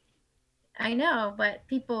 Right. I know, but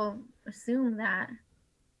people assume that.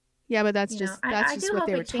 Yeah, but that's just what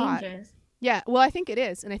they were taught. Yeah, well, I think it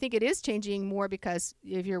is. And I think it is changing more because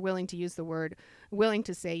if you're willing to use the word, willing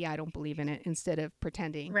to say, yeah, I don't believe in it, instead of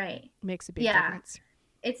pretending, makes a big difference.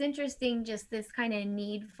 It's interesting, just this kind of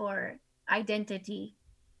need for identity.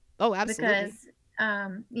 Oh, absolutely.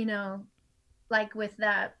 Because, like with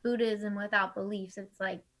that Buddhism without beliefs, it's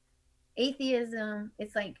like atheism.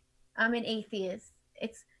 It's like, I'm an atheist.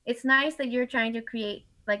 It's nice that you're trying to create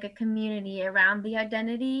like a community around the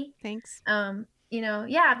identity. Thanks.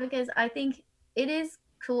 Because I think it is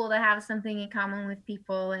cool to have something in common with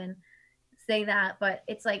people and say that, but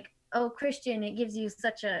it's like, oh, Christian, it gives you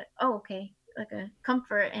such a, like a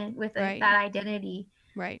comfort and with that identity.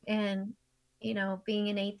 Right. And, being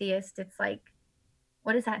an atheist, it's like,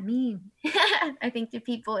 what does that mean? I think to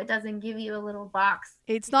people, it doesn't give you a little box.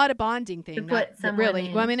 It's not a bonding thing. To put someone really.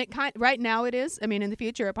 in. Well, I mean, right now it is. I mean, in the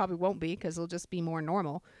future, it probably won't be because it'll just be more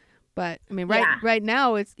normal. But I mean, right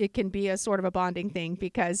now, it can be a sort of a bonding thing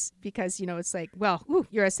because it's like, well,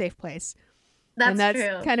 you're a safe place. That's and that's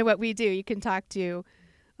true. Kind of what we do. You can talk to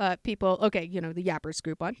people. Okay, the Yappers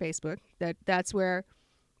group on Facebook. That's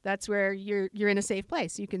where you're in a safe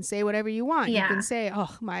place. You can say whatever you want. Yeah. You can say,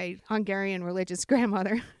 "Oh, my Hungarian religious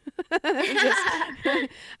grandmother."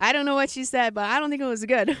 I don't know what she said, but I don't think it was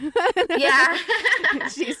good. Yeah.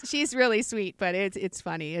 she's really sweet, but it's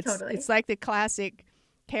funny. It's like the classic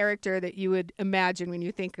character that you would imagine when you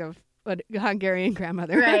think of a Hungarian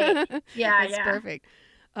grandmother. Right. Yeah. It's perfect.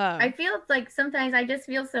 I feel like sometimes I just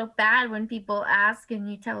feel so bad when people ask and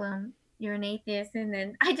you tell them you're an atheist, and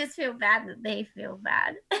then I just feel bad that they feel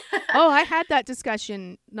bad. Oh, I had that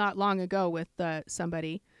discussion not long ago with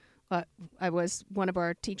somebody. I was one of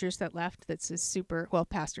our teachers that left. That's a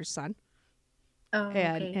pastor's son. Oh,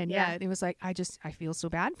 okay. And it was like, I feel so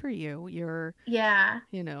bad for you. You're, I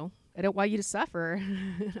don't want you to suffer.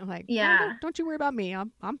 I'm like, don't you worry about me.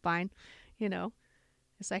 I'm fine.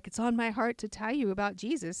 It's like, it's on my heart to tell you about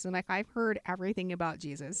Jesus. And like, I've heard everything about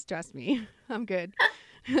Jesus. Trust me, I'm good.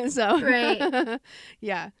 So, right.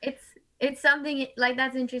 Yeah. It's something like,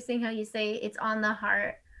 that's interesting how you say it's on the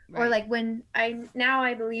heart. Right. Or like when I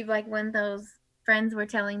believe, like when those friends were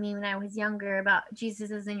telling me when I was younger about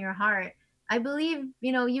Jesus is in your heart, I believe,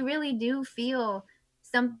 you really do feel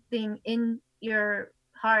something in your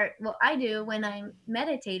heart. Well, I do when I'm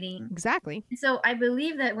meditating. Exactly. So I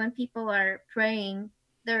believe that when people are praying,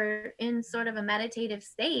 they're in sort of a meditative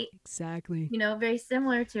state. Exactly. Very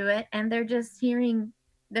similar to it. And they're just hearing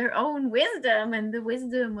their own wisdom and the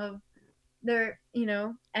wisdom of their,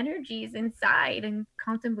 energies inside and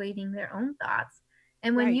contemplating their own thoughts.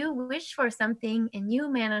 And when you wish for something and you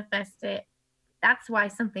manifest it, that's why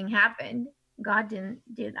something happened. God didn't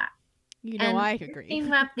do that. I agree. It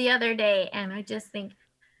came up the other day, and I just think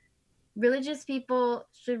religious people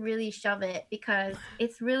should really shove it, because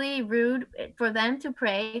it's really rude for them to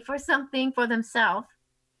pray for something for themselves.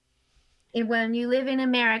 And when you live in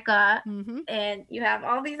America and you have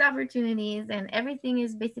all these opportunities and everything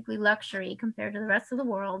is basically luxury compared to the rest of the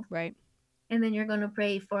world. Right. And then you're going to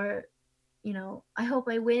pray for, I hope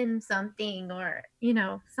I win something, or,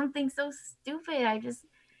 something so stupid.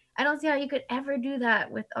 I don't see how you could ever do that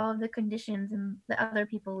with all the conditions and the other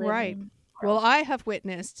people live right. in. Well, I have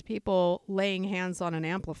witnessed people laying hands on an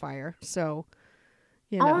amplifier. So,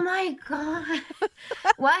 Oh my God.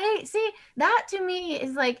 Why? See, that to me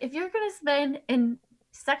is like, if you're going to spend a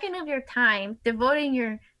second of your time devoting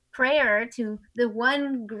your prayer to the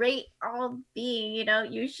one great all being,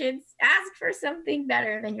 you should ask for something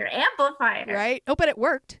better than your amplifier. Right. Oh, but it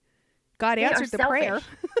worked. God answered the prayer.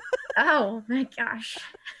 Oh my gosh.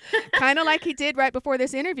 Kind of like he did right before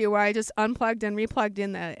this interview, where I just unplugged and replugged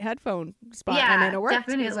in the headphone spot, and then it worked.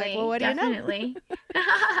 Definitely. He's like, well, what do you know?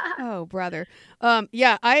 Oh, brother.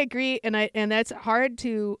 Yeah, I agree, and that's hard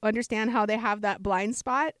to understand how they have that blind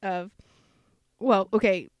spot of, well,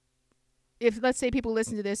 okay, if let's say people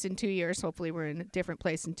listen to this in 2 years, hopefully we're in a different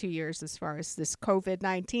place in 2 years as far as this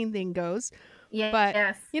COVID-19 thing goes. Yeah, but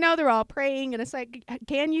yes. They're all praying, and it's like,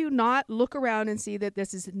 can you not look around and see that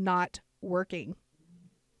this is not working?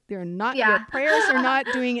 They're not. Your prayers are not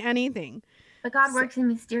doing anything. But God works in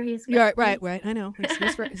mysterious ways. Right. I know.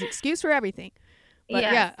 Excuse for everything. But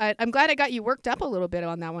Yes. yeah, I'm glad I got you worked up a little bit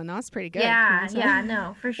on that one. That was pretty good. Yeah, So- yeah,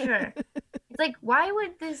 no, for sure. It's like, what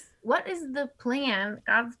is the plan,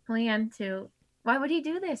 God's plan why would he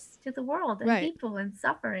do this to the world and Right. people and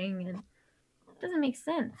suffering? And it doesn't make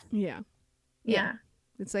sense. Yeah. Yeah.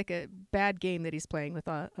 It's like a bad game that he's playing with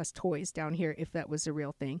us toys down here, if that was a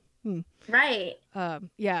real thing. Right.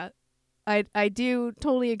 Yeah, I do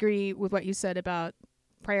totally agree with what you said about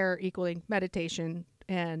prayer equaling meditation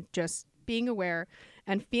and just being aware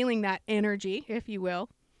and feeling that energy, if you will.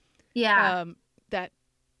 Yeah. That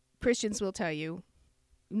Christians will tell you,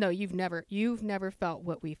 no, you've never felt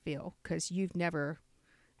what we feel because you've never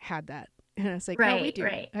had that. And it's like, no, we do.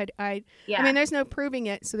 Right. I mean, there's no proving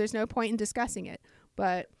it, so there's no point in discussing it.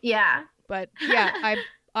 But yeah.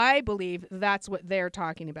 I believe that's what they're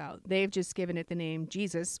talking about. They've just given it the name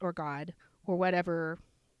Jesus or God or whatever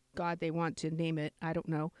God they want to name it. I don't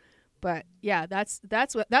know. But yeah, that's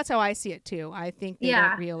how I see it too. I think they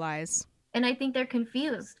don't realize. And I think they're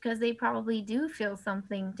confused because they probably do feel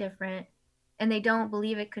something different and they don't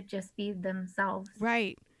believe it could just be themselves.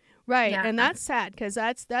 Right. Yeah. And that's sad because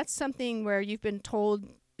that's something where you've been told,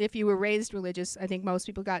 if you were raised religious, I think most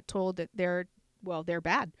people got told that they're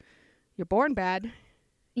bad. You're born bad.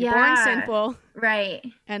 You're born sinful. Right.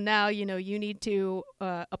 And now, you need to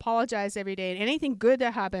apologize every day. And anything good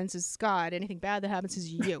that happens is God. Anything bad that happens is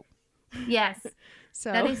you. Yes.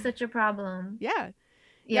 So that is such a problem. Yeah.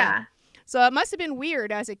 So it must have been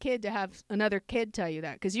weird as a kid to have another kid tell you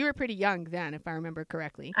that, because you were pretty young then, if I remember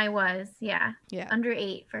correctly. I was, yeah. Under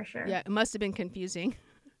 8 for sure. Yeah, it must have been confusing.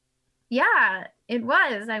 Yeah, it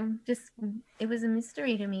was. It was a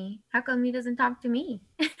mystery to me. How come he doesn't talk to me?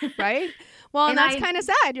 Right? Well, and that's kind of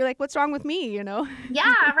sad. You're like, what's wrong with me,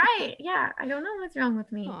 Yeah, right. Yeah, I don't know what's wrong with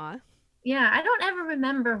me. Aw. Yeah, I don't ever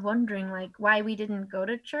remember wondering like why we didn't go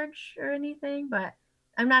to church or anything, but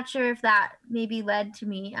I'm not sure if that maybe led to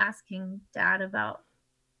me asking Dad about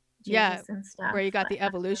Jesus and stuff. Where you got the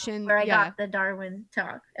evolution. Where I got the Darwin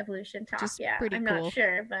talk, evolution talk. Just yeah, pretty I'm cool. not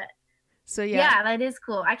sure, but so yeah, that is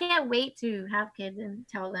cool. I can't wait to have kids and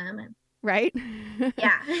tell them. And right?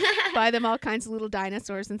 Yeah. Buy them all kinds of little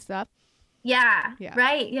dinosaurs and stuff. Yeah.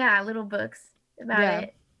 Right. Yeah, little books about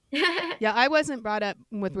it. Yeah, I wasn't brought up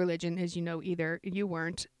with religion, as you know, either. You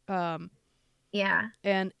weren't. Yeah.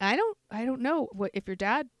 And I don't know what if your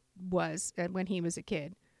dad was when he was a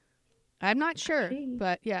kid. I'm not sure,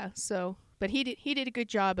 but yeah. So, but he did a good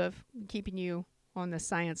job of keeping you on the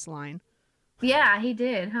science line. Yeah, he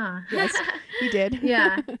did, huh? Yes, he did.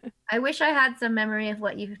 Yeah. I wish I had some memory of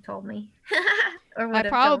what you told me. Or I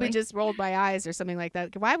probably just rolled my eyes or something like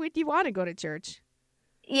that. Why would you want to go to church?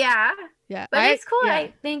 Yeah. Yeah. But it's cool. Yeah.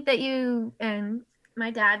 I think that you and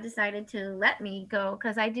my dad decided to let me go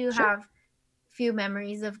because I do have few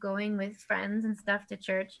memories of going with friends and stuff to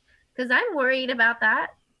church because I'm worried about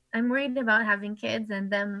that. I'm worried about having kids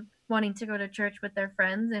and them wanting to go to church with their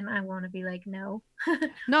friends, and I want to be like, no.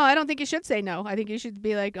 No, I don't think you should say no. I think you should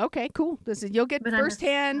be like, okay, cool. You'll get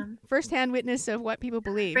firsthand witness of what people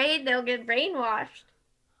believe. Afraid they'll get brainwashed.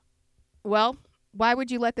 Well, why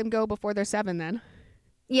would you let them go before they're 7 then?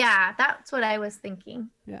 Yeah, that's what I was thinking.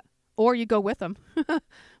 Yeah, or you go with them.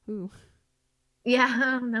 Ooh.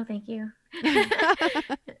 Yeah, no, thank you.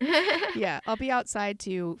 Yeah, I'll be outside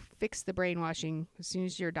to fix the brainwashing as soon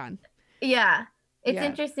as you're done. Yeah. It's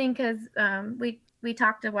interesting because we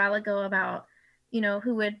talked a while ago about,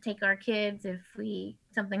 who would take our kids if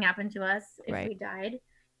something happened to us, if we died.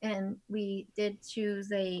 And we did choose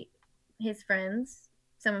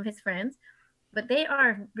some of his friends, but they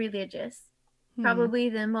are religious, probably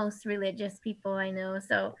the most religious people I know.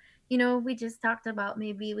 So, we just talked about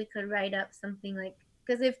maybe we could write up something like,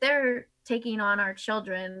 because if they're taking on our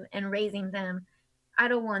children and raising them, I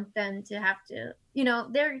don't want them to have to,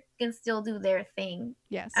 they can still do their thing.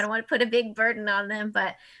 Yes. I don't want to put a big burden on them,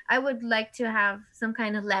 but I would like to have some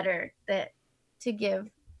kind of letter to give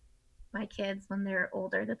my kids when they're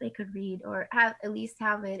older that they could read, or at least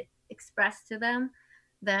have it expressed to them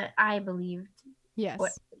that I believed. Yes.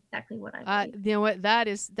 Exactly what I believe. You know what? That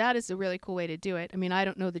is a really cool way to do it. I mean, I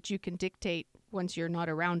don't know that you can dictate once you're not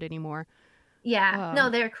around anymore. Yeah. No,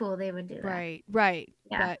 they're cool. They would do that. Right.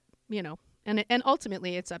 Yeah. But, and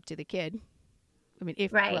ultimately it's up to the kid. I mean,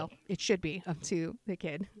 it should be up to the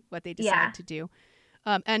kid what they decide to do.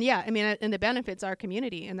 And the benefits are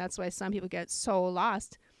community, and that's why some people get so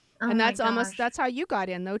lost. Oh, and that's how you got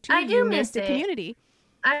in though too. I do miss the community.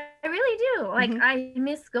 I really do. Like I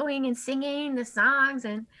miss going and singing the songs,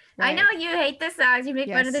 and I know you hate the songs, you make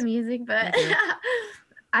fun of the music, but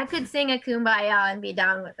I could sing a Kumbaya and be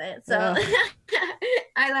down with it. So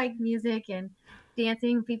I like music, and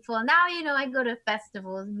dancing people. Now, I go to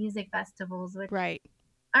festivals, music festivals, which Right.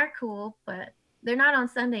 are cool, but they're not on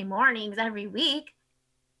Sunday mornings every week.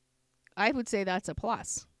 I would say that's a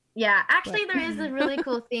plus. Yeah, actually, there is a really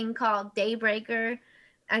cool thing called Daybreaker.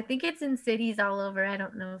 I think it's in cities all over. I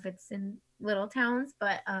don't know if it's in little towns,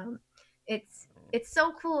 but it's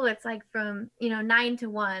so cool. It's like from 9 to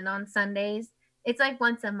 1 on Sundays. It's like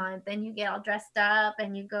once a month, and you get all dressed up,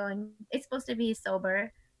 and you go, and it's supposed to be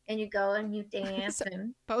sober, and you go and you dance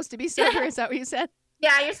and supposed to be sober. Is that what you said?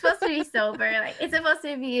 Yeah, you're supposed to be sober. Like, it's supposed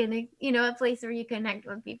to be in a place where you connect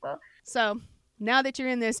with people. So now that you're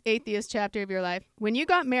in this atheist chapter of your life, when you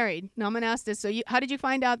got married, now I'm going to ask this. So how did you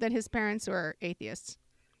find out that his parents were atheists?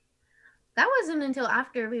 That wasn't until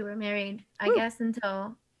after we were married, I guess,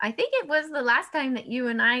 until I think it was the last time that you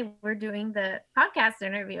and I were doing the podcast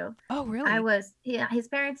interview. Oh, really? His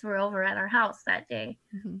parents were over at our house that day.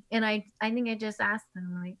 Mm-hmm. And I think I just asked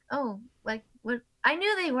them, like, oh, like, what? I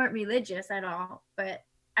knew they weren't religious at all, but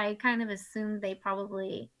I kind of assumed they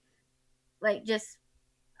probably, like, just,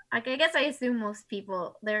 like, I guess I assume most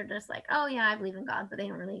people, they're just like, oh, yeah, I believe in God, but they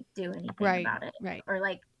don't really do anything about it. Right. Or,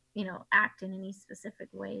 like, act in any specific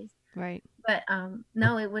ways. Right. But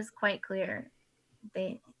no, it was quite clear.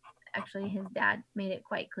 His dad made it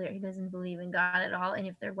quite clear he doesn't believe in God at all, and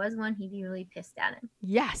if there was one, he'd be really pissed at him.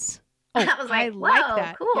 Yes. Oh, I was like, I like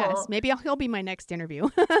that. Cool. Yes, maybe he'll be my next interview.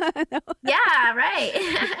 Yeah,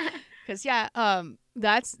 right. Because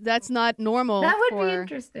that's not normal. That would be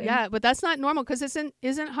interesting. Yeah, but that's not normal because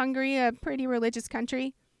isn't Hungary a pretty religious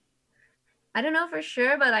country? I don't know for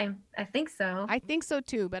sure, but I think so. I think so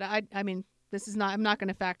too, but I mean, I'm not going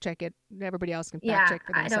to fact check it. Everybody else can fact check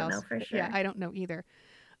for themselves. I don't know for sure. Yeah, I don't know either.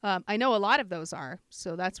 I know a lot of those are,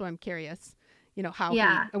 so that's why I'm curious. How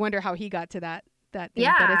I wonder how he got to that thing.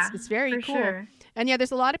 Yeah, but it's very cool. Sure. And yeah,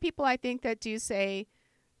 there's a lot of people I think that do say,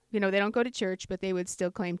 they don't go to church, but they would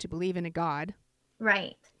still claim to believe in a God.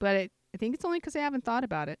 Right. But I think it's only because they haven't thought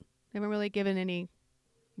about it. They haven't really given any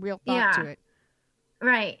real thought to it.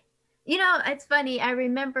 Right. It's funny. I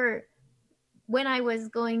remember when I was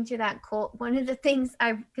going to that cult, one of the things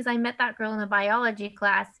because I met that girl in a biology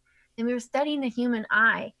class, and we were studying the human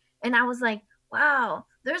eye, and I was like, wow,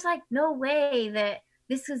 there's like no way that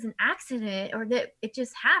this was an accident or that it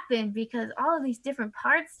just happened, because all of these different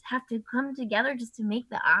parts have to come together just to make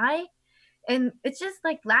the eye. And it's just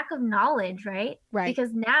like lack of knowledge, right? Right.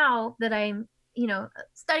 Because now that I'm,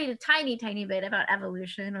 studied a tiny, tiny bit about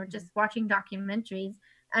evolution or just watching documentaries,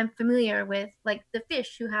 I'm familiar with like the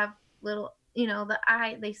fish who have little, the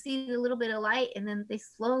eye, they see a little bit of light and then they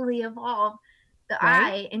slowly evolve the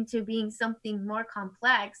eye into being something more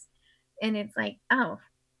complex. And it's like, oh,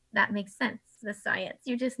 that makes sense. The science.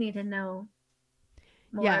 You just need to know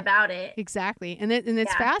more about it. Exactly. And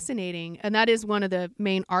it's fascinating. And that is one of the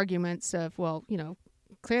main arguments of, well,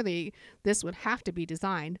 clearly this would have to be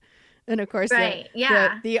designed. And of course,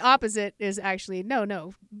 the opposite is actually,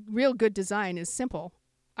 no, real good design is simple.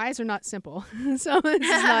 Eyes are not simple. So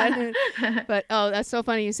it's not. But, that's so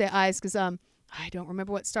funny you say eyes, because I don't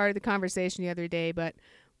remember what started the conversation the other day, but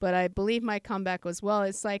I believe my comeback was, well,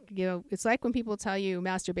 it's like, it's like when people tell you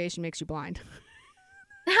masturbation makes you blind.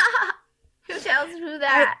 Who tells who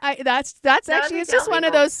that? That's actually, it's just one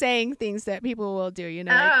of those saying things that people will do,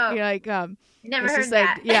 Oh. like Never heard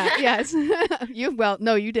that. Like, yes.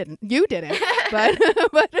 No, you didn't. You didn't. But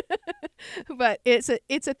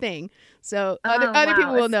it's a thing. So other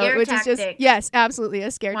people will know, which is just, yes, absolutely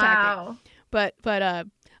a scare tactic. But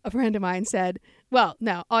a friend of mine said, well,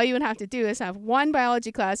 no, all you would have to do is have one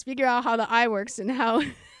biology class, figure out how the eye works and how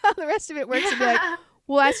the rest of it works, and be like,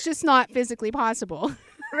 well, that's just not physically possible.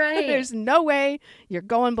 Right. There's no way you're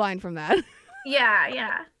going blind from that.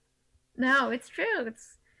 Yeah. No, it's true.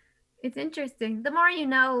 It's interesting. The more you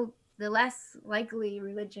know, the less likely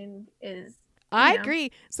religion is. I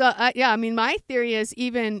agree. So, I mean, my theory is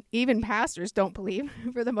even pastors don't believe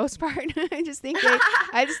for the most part. I just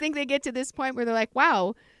think they get to this point where they're like,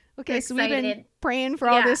 wow, okay, so we've been praying for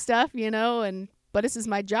all this stuff, but this is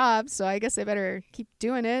my job, so I guess I better keep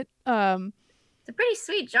doing it. It's a pretty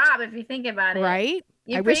sweet job if you think about it. Right?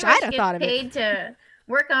 I wish I'd have thought of it. Paid to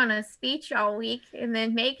work on a speech all week and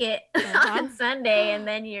then make it on Sunday, and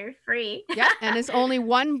then you're free. Yeah, and it's only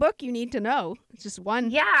one book you need to know. It's just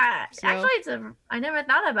one. Yeah, so. Actually, I never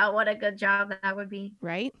thought about what a good job that would be.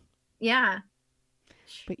 Right? Yeah.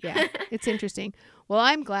 But yeah, it's interesting. Well,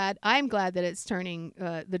 I'm glad that it's turning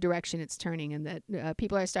the direction it's turning, and that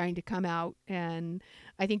people are starting to come out. And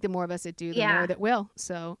I think the more of us that do, the more that will.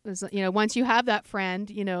 So, once you have that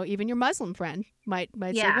friend, even your Muslim friend might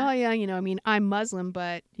say, well, yeah, I mean, I'm Muslim,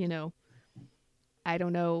 but, I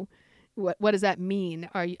don't know what does that mean?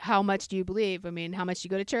 How much do you believe? I mean, how much do you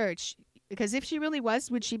go to church? Because if she really was,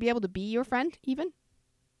 would she be able to be your friend even?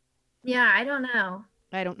 Yeah, I don't know.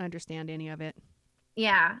 I don't understand any of it.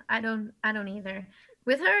 Yeah, I don't either.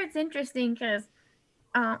 With her, it's interesting because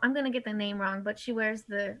I'm gonna get the name wrong, but she wears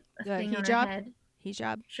the thing on her hijab? head.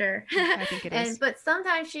 Hijab? Sure. I think it is. But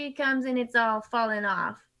sometimes she comes and it's all falling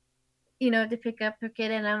off, to pick up her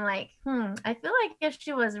kid, and I'm like, I feel like if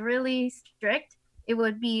she was really strict, it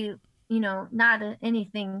would be, not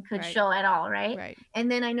anything could Right. show at all, right? Right.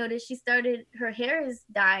 And then I noticed her hair is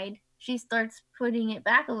dyed. She starts putting it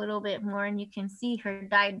back a little bit more, and you can see her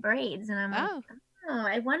dyed braids, and I'm like,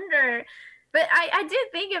 I wonder. But I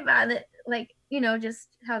did think about it, like, just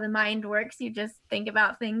how the mind works. You just think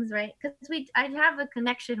about things, right? Because I have a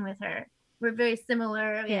connection with her. We're very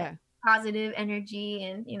similar. Yeah. Positive energy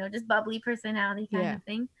and, just bubbly personality kind of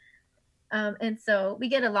thing. And so we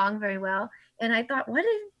get along very well. And I thought, what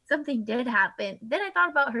if something did happen? Then I thought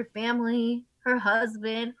about her family, her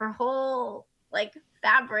husband, her whole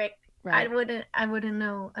fabric. Right. I wouldn't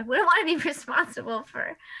know. I wouldn't want to be responsible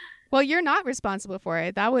for. Well, you're not responsible for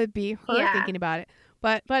it. That would be her thinking about it.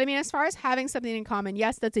 But I mean, as far as having something in common,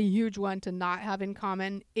 yes, that's a huge one to not have in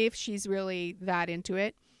common if she's really that into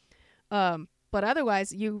it. But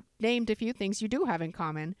otherwise, you named a few things you do have in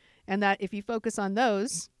common, and that if you focus on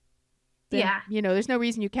those, then, there's no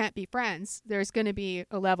reason you can't be friends. There's going to be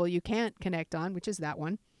a level you can't connect on, which is that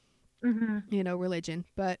one, religion.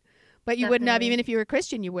 But you wouldn't have, even if you were a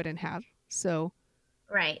Christian, you wouldn't have. So.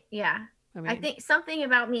 Right. Yeah. I mean, I think something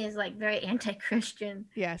about me is very anti-Christian.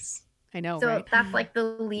 Yes, I know. So right? that's the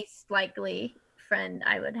least likely friend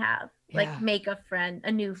I would have. Make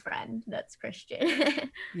a new friend that's Christian.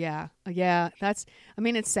 Yeah. That's. I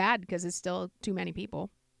mean, it's sad because it's still too many people.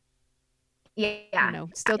 Yeah.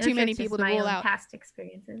 Still too many people to rule out. Past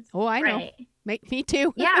experiences. Oh, I know. Right. Me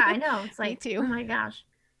too. Yeah, I know. It's me too. Oh my gosh,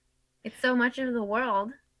 it's so much of the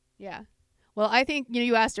world. Yeah. Well, I think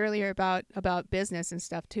you asked earlier about business and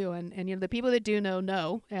stuff too, and the people that do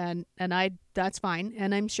know, and that's fine,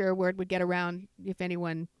 and I'm sure word would get around if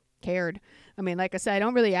anyone cared. I mean, like I said, I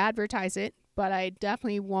don't really advertise it, but I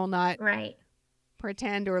definitely will not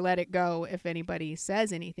pretend or let it go if anybody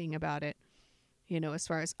says anything about it. As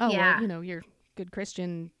far as well, you're a good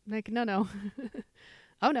Christian. Like no.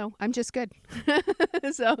 Oh no, I'm just good.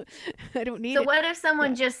 So I don't need it. So what if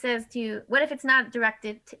someone just says to you, what if it's not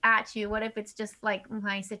directed at you? What if it's just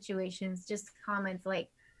my situations, just comments like,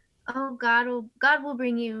 oh, God will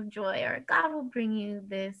bring you joy, or God will bring you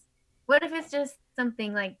this. What if it's just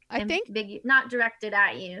something I think big, not directed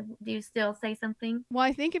at you? Do you still say something? Well,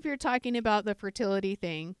 I think if you're talking about the fertility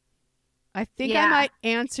thing, I think I might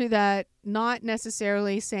answer that not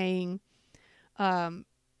necessarily saying, I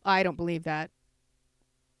don't believe that.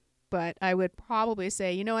 But I would probably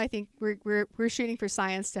say, I think we're shooting for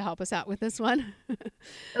science to help us out with this one.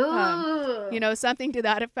 Ooh. Something to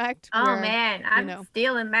that effect. Oh, where, man, I'm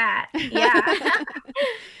stealing that. Yeah.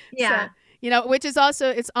 Yeah. So, which is also,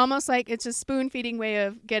 it's almost like it's a spoon feeding way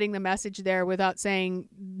of getting the message there without saying,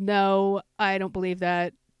 no, I don't believe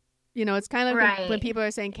that. It's kind of like when people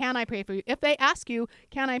are saying, can I pray for you? If they ask you,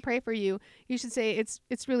 can I pray for you? You should say,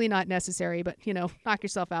 it's really not necessary, but, knock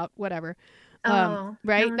yourself out, whatever.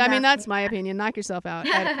 Right? No, I mean, that's my opinion. Knock yourself out.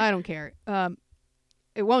 I don't care.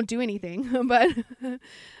 It won't do anything, but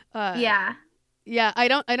yeah, I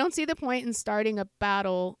don't see the point in starting a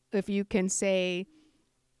battle if you can say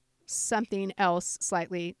something else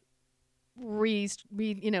slightly,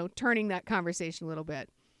 turning that conversation a little bit.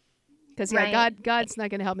 Because God's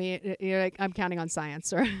not going to help me. I'm counting on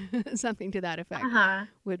science or something to that effect.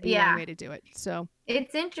 Would be one way to do it. So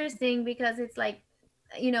it's interesting because it's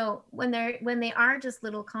when they are just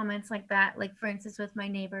little comments like that, like for instance with my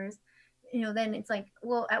neighbors, then it's like,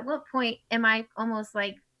 well, at what point am I almost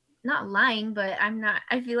not lying, but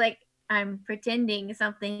I feel like I'm pretending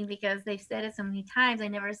something because they've said it so many times. I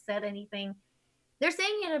never said anything. They're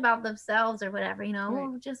saying it about themselves or whatever,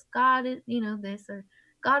 oh, just God, this, or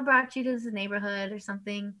God brought you to this neighborhood or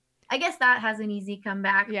something. I guess that has an easy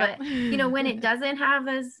comeback, but when it doesn't have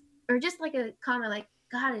or just a comment like,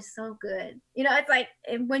 God is so good. It's like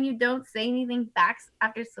when you don't say anything back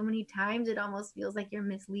after so many times, it almost feels like you're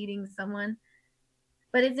misleading someone.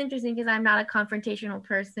 But it's interesting because I'm not a confrontational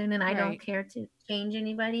person and I don't care to change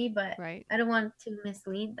anybody, but I don't want to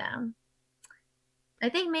mislead them. I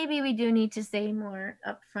think maybe we do need to say more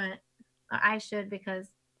upfront. I should, because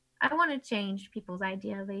I want to change people's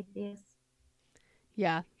idea of atheists.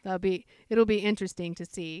 Yeah, it'll be interesting to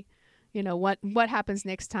see. What happens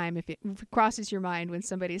next time if it crosses your mind when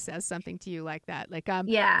somebody says something to you like that, like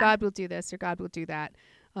God will do this or God will do that.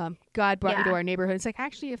 God brought you to Yeah. our neighborhood. It's like,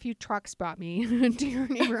 actually, a few trucks brought me to your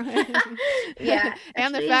neighborhood. Yeah.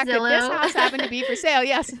 And the Actually, fact that this Zillow. house happened to be for sale.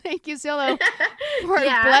 Yes. Thank you, Zillow, for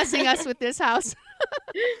Yeah. blessing us with this house.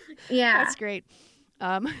 Yeah. That's great.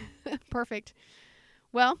 Perfect.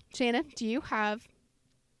 Well, Shayna, do you have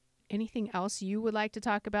anything else you would like to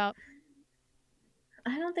talk about?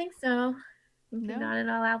 I don't think so. We No? got it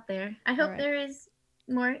all out there. I hope right. there is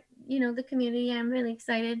more, the community. I'm really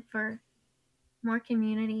excited for more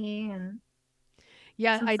community and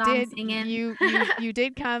Yeah, some I song did. singing. You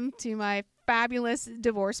did come to my fabulous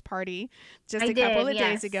divorce party just I a couple did, of days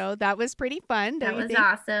yes. ago. That was pretty fun. Don't That you was think?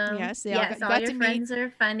 awesome. Yes, they Yes, all all got your to meet. friends are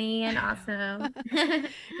funny and awesome.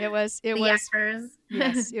 It was The yappers.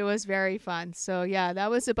 yes, it was very fun. So yeah, that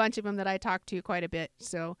was a bunch of them that I talked to quite a bit.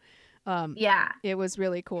 So Yeah. it was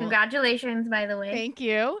really cool. Congratulations, by the way. Thank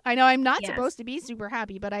you. I know I'm not Yes. supposed to be super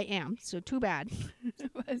happy, but I am. So too bad.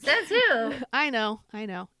 Says who? I know.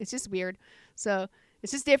 It's just weird. So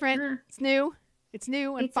it's just different. It's new. It's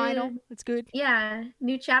new and It's final. It's good. Yeah,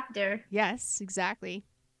 new chapter. Yes, exactly.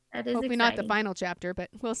 That is Hopefully exciting. not the final chapter, but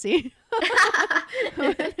we'll see.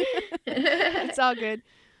 It's all good.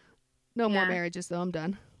 No more Yeah. marriages, though. I'm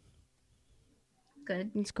done.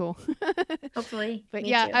 Good. It's cool. Hopefully. But Me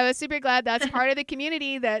yeah, too. I was super glad that's part of the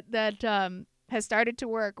community that has started to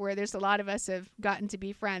work, where there's a lot of us have gotten to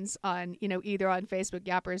be friends on, either on Facebook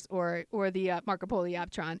Yappers or the Marco Polo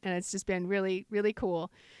Yaptron, and it's just been really, really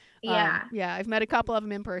cool. Yeah. Yeah, I've met a couple of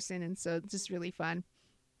them in person, and so it's just really fun.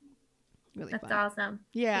 Really That's fun. awesome.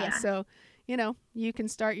 Yeah, Yeah. so, you can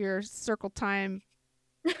start your circle time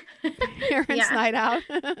parents Yeah. night out,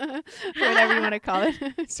 whatever you want to call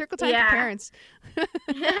it. Circle time Yeah. for parents.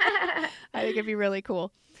 I think it'd be really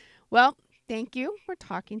cool. Well, thank you for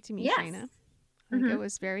talking to me, Yes. Shayna. I think it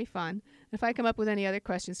was very fun. If I come up with any other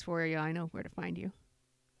questions for you, I know where to find you.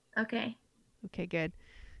 Okay. Okay, good.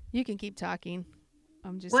 You can keep talking.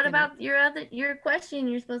 I'm just What gonna... about your question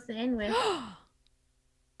you're supposed to end with?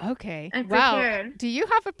 Okay. I'm wow. prepared. Do you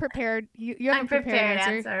have a prepared? You have I'm a prepared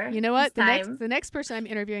answer? You know what? This The next person I'm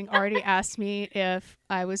interviewing already asked me if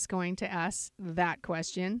I was going to ask that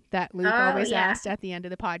question that Luke always asked at the end of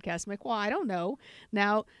the podcast. I'm like, well, I don't know.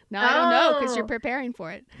 Now I don't know because you're preparing for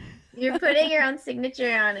it. You're putting your own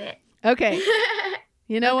signature on it. Okay.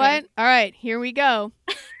 You know what? All right, here we go.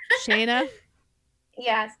 Shayna.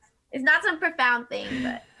 Yes. It's not some profound thing,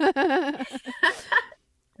 but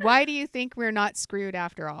Why do you think we're not screwed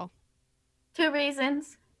after all? 2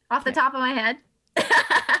 reasons off the top of my head.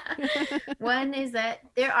 One is that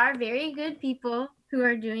there are very good people who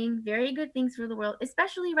are doing very good things for the world,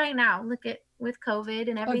 especially right now. Look at with COVID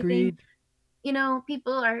and everything. Agreed.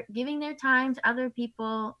 People are giving their time to other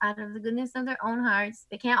people out of the goodness of their own hearts.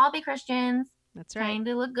 They can't all be Christians. That's right. Trying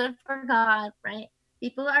to look good for God, right?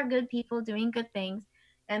 People are good people doing good things.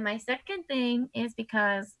 And my second thing is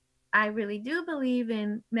because I really do believe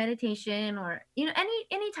in meditation or,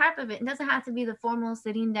 any type of it. It doesn't have to be the formal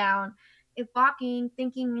sitting down, walking,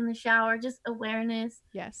 thinking in the shower, just awareness.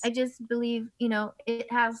 Yes. I just believe, it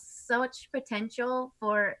has such potential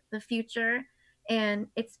for the future, and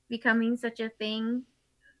it's becoming such a thing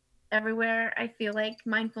everywhere. I feel like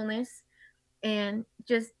mindfulness, and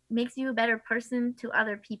just makes you a better person to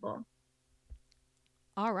other people.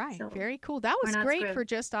 All right. So very cool. That was great screwed. for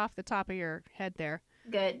just off the top of your head there.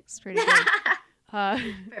 Good. It's pretty good.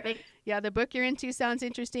 Perfect. Yeah, the book you're into sounds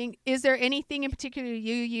interesting. Is there anything in particular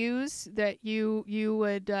you use that you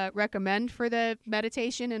would recommend for the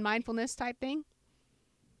meditation and mindfulness type thing?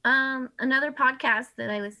 Another podcast that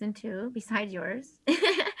I listen to besides yours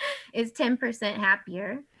is 10%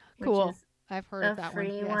 Happier. Cool. Which is I've heard of that a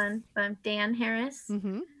free one. one from Dan Harris.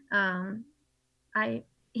 Mm-hmm.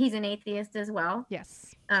 He's an atheist as well.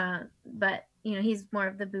 Yes. But he's more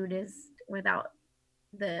of the Buddhist without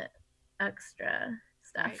the extra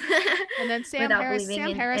stuff. Right. And then Sam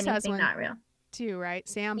Harris has one not real too, right?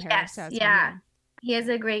 Sam Harris has yeah. one. He has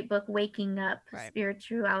a great book, Waking Up, Right.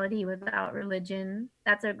 Spirituality Without Religion.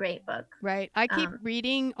 That's a great book. Right. I keep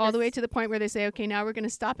reading all the way to the point where they say, okay, now we're going to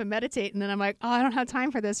stop and meditate. And then I'm like, oh, I don't have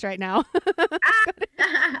time for this right now.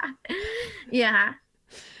 Yeah.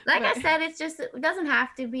 Like I said, it doesn't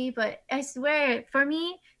have to be, but I swear, for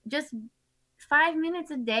me, just 5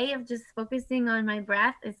 minutes a day of just focusing on my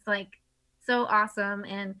breath, it's like so awesome,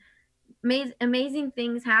 and amazing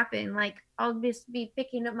things happen. Like I'll just be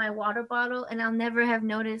picking up my water bottle and I'll never have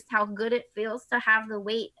noticed how good it feels to have the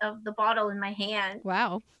weight of the bottle in my hand.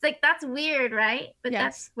 Wow. It's like, that's weird, right? But Yes.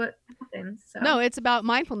 that's what happens. So. No, it's about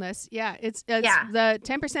mindfulness. Yeah. It's Yeah. The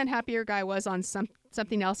 10% Happier guy was on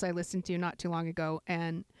something else I listened to not too long ago.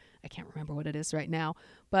 And I can't remember what it is right now,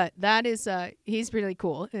 but that is he's really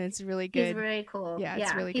cool, and it's really good. He's very cool. Yeah,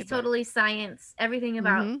 it's really he's good book. totally science. Everything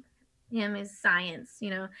about him is science, you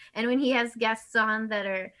know. And when he has guests on that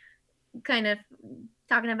are kind of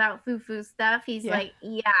talking about foo-foo stuff, he's like,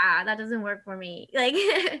 yeah, that doesn't work for me. Like,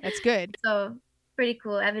 that's good. So pretty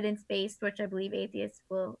cool, evidence-based, which I believe atheists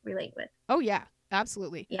will relate with. Oh yeah,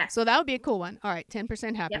 absolutely. Yeah. So that would be a cool one. All right,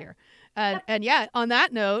 10% happier. And yeah, on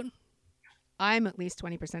that note, I'm at least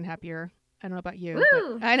 20% happier. I don't know about you.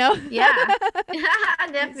 Woo! I know. Yeah.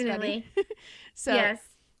 Definitely. So yes.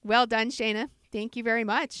 Well done, Shayna. Thank you very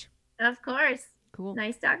much. Of course. Cool.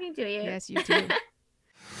 Nice talking to you. Yes, you too.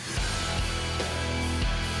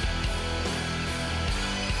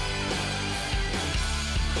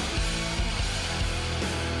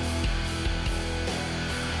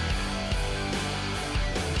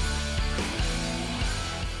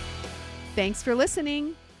 Thanks for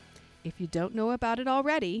listening. If you don't know about it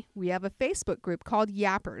already, we have a Facebook group called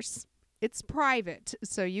Yappers. It's private,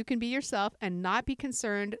 so you can be yourself and not be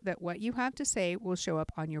concerned that what you have to say will show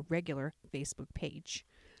up on your regular Facebook page.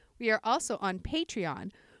 We are also on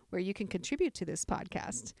Patreon, where you can contribute to this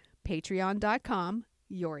podcast. Patreon.com,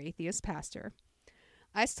 Your Atheist Pastor.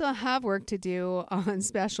 I still have work to do on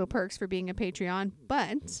special perks for being a Patreon,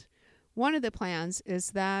 but one of the plans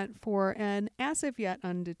is that for an as of yet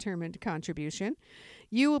undetermined contribution,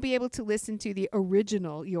 you will be able to listen to the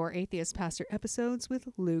original Your Atheist Pastor episodes with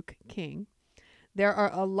Luke King. There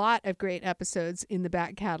are a lot of great episodes in the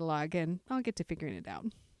back catalog, and I'll get to figuring it out.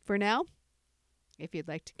 For now, if you'd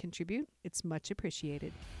like to contribute, it's much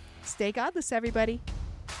appreciated. Stay godless, everybody.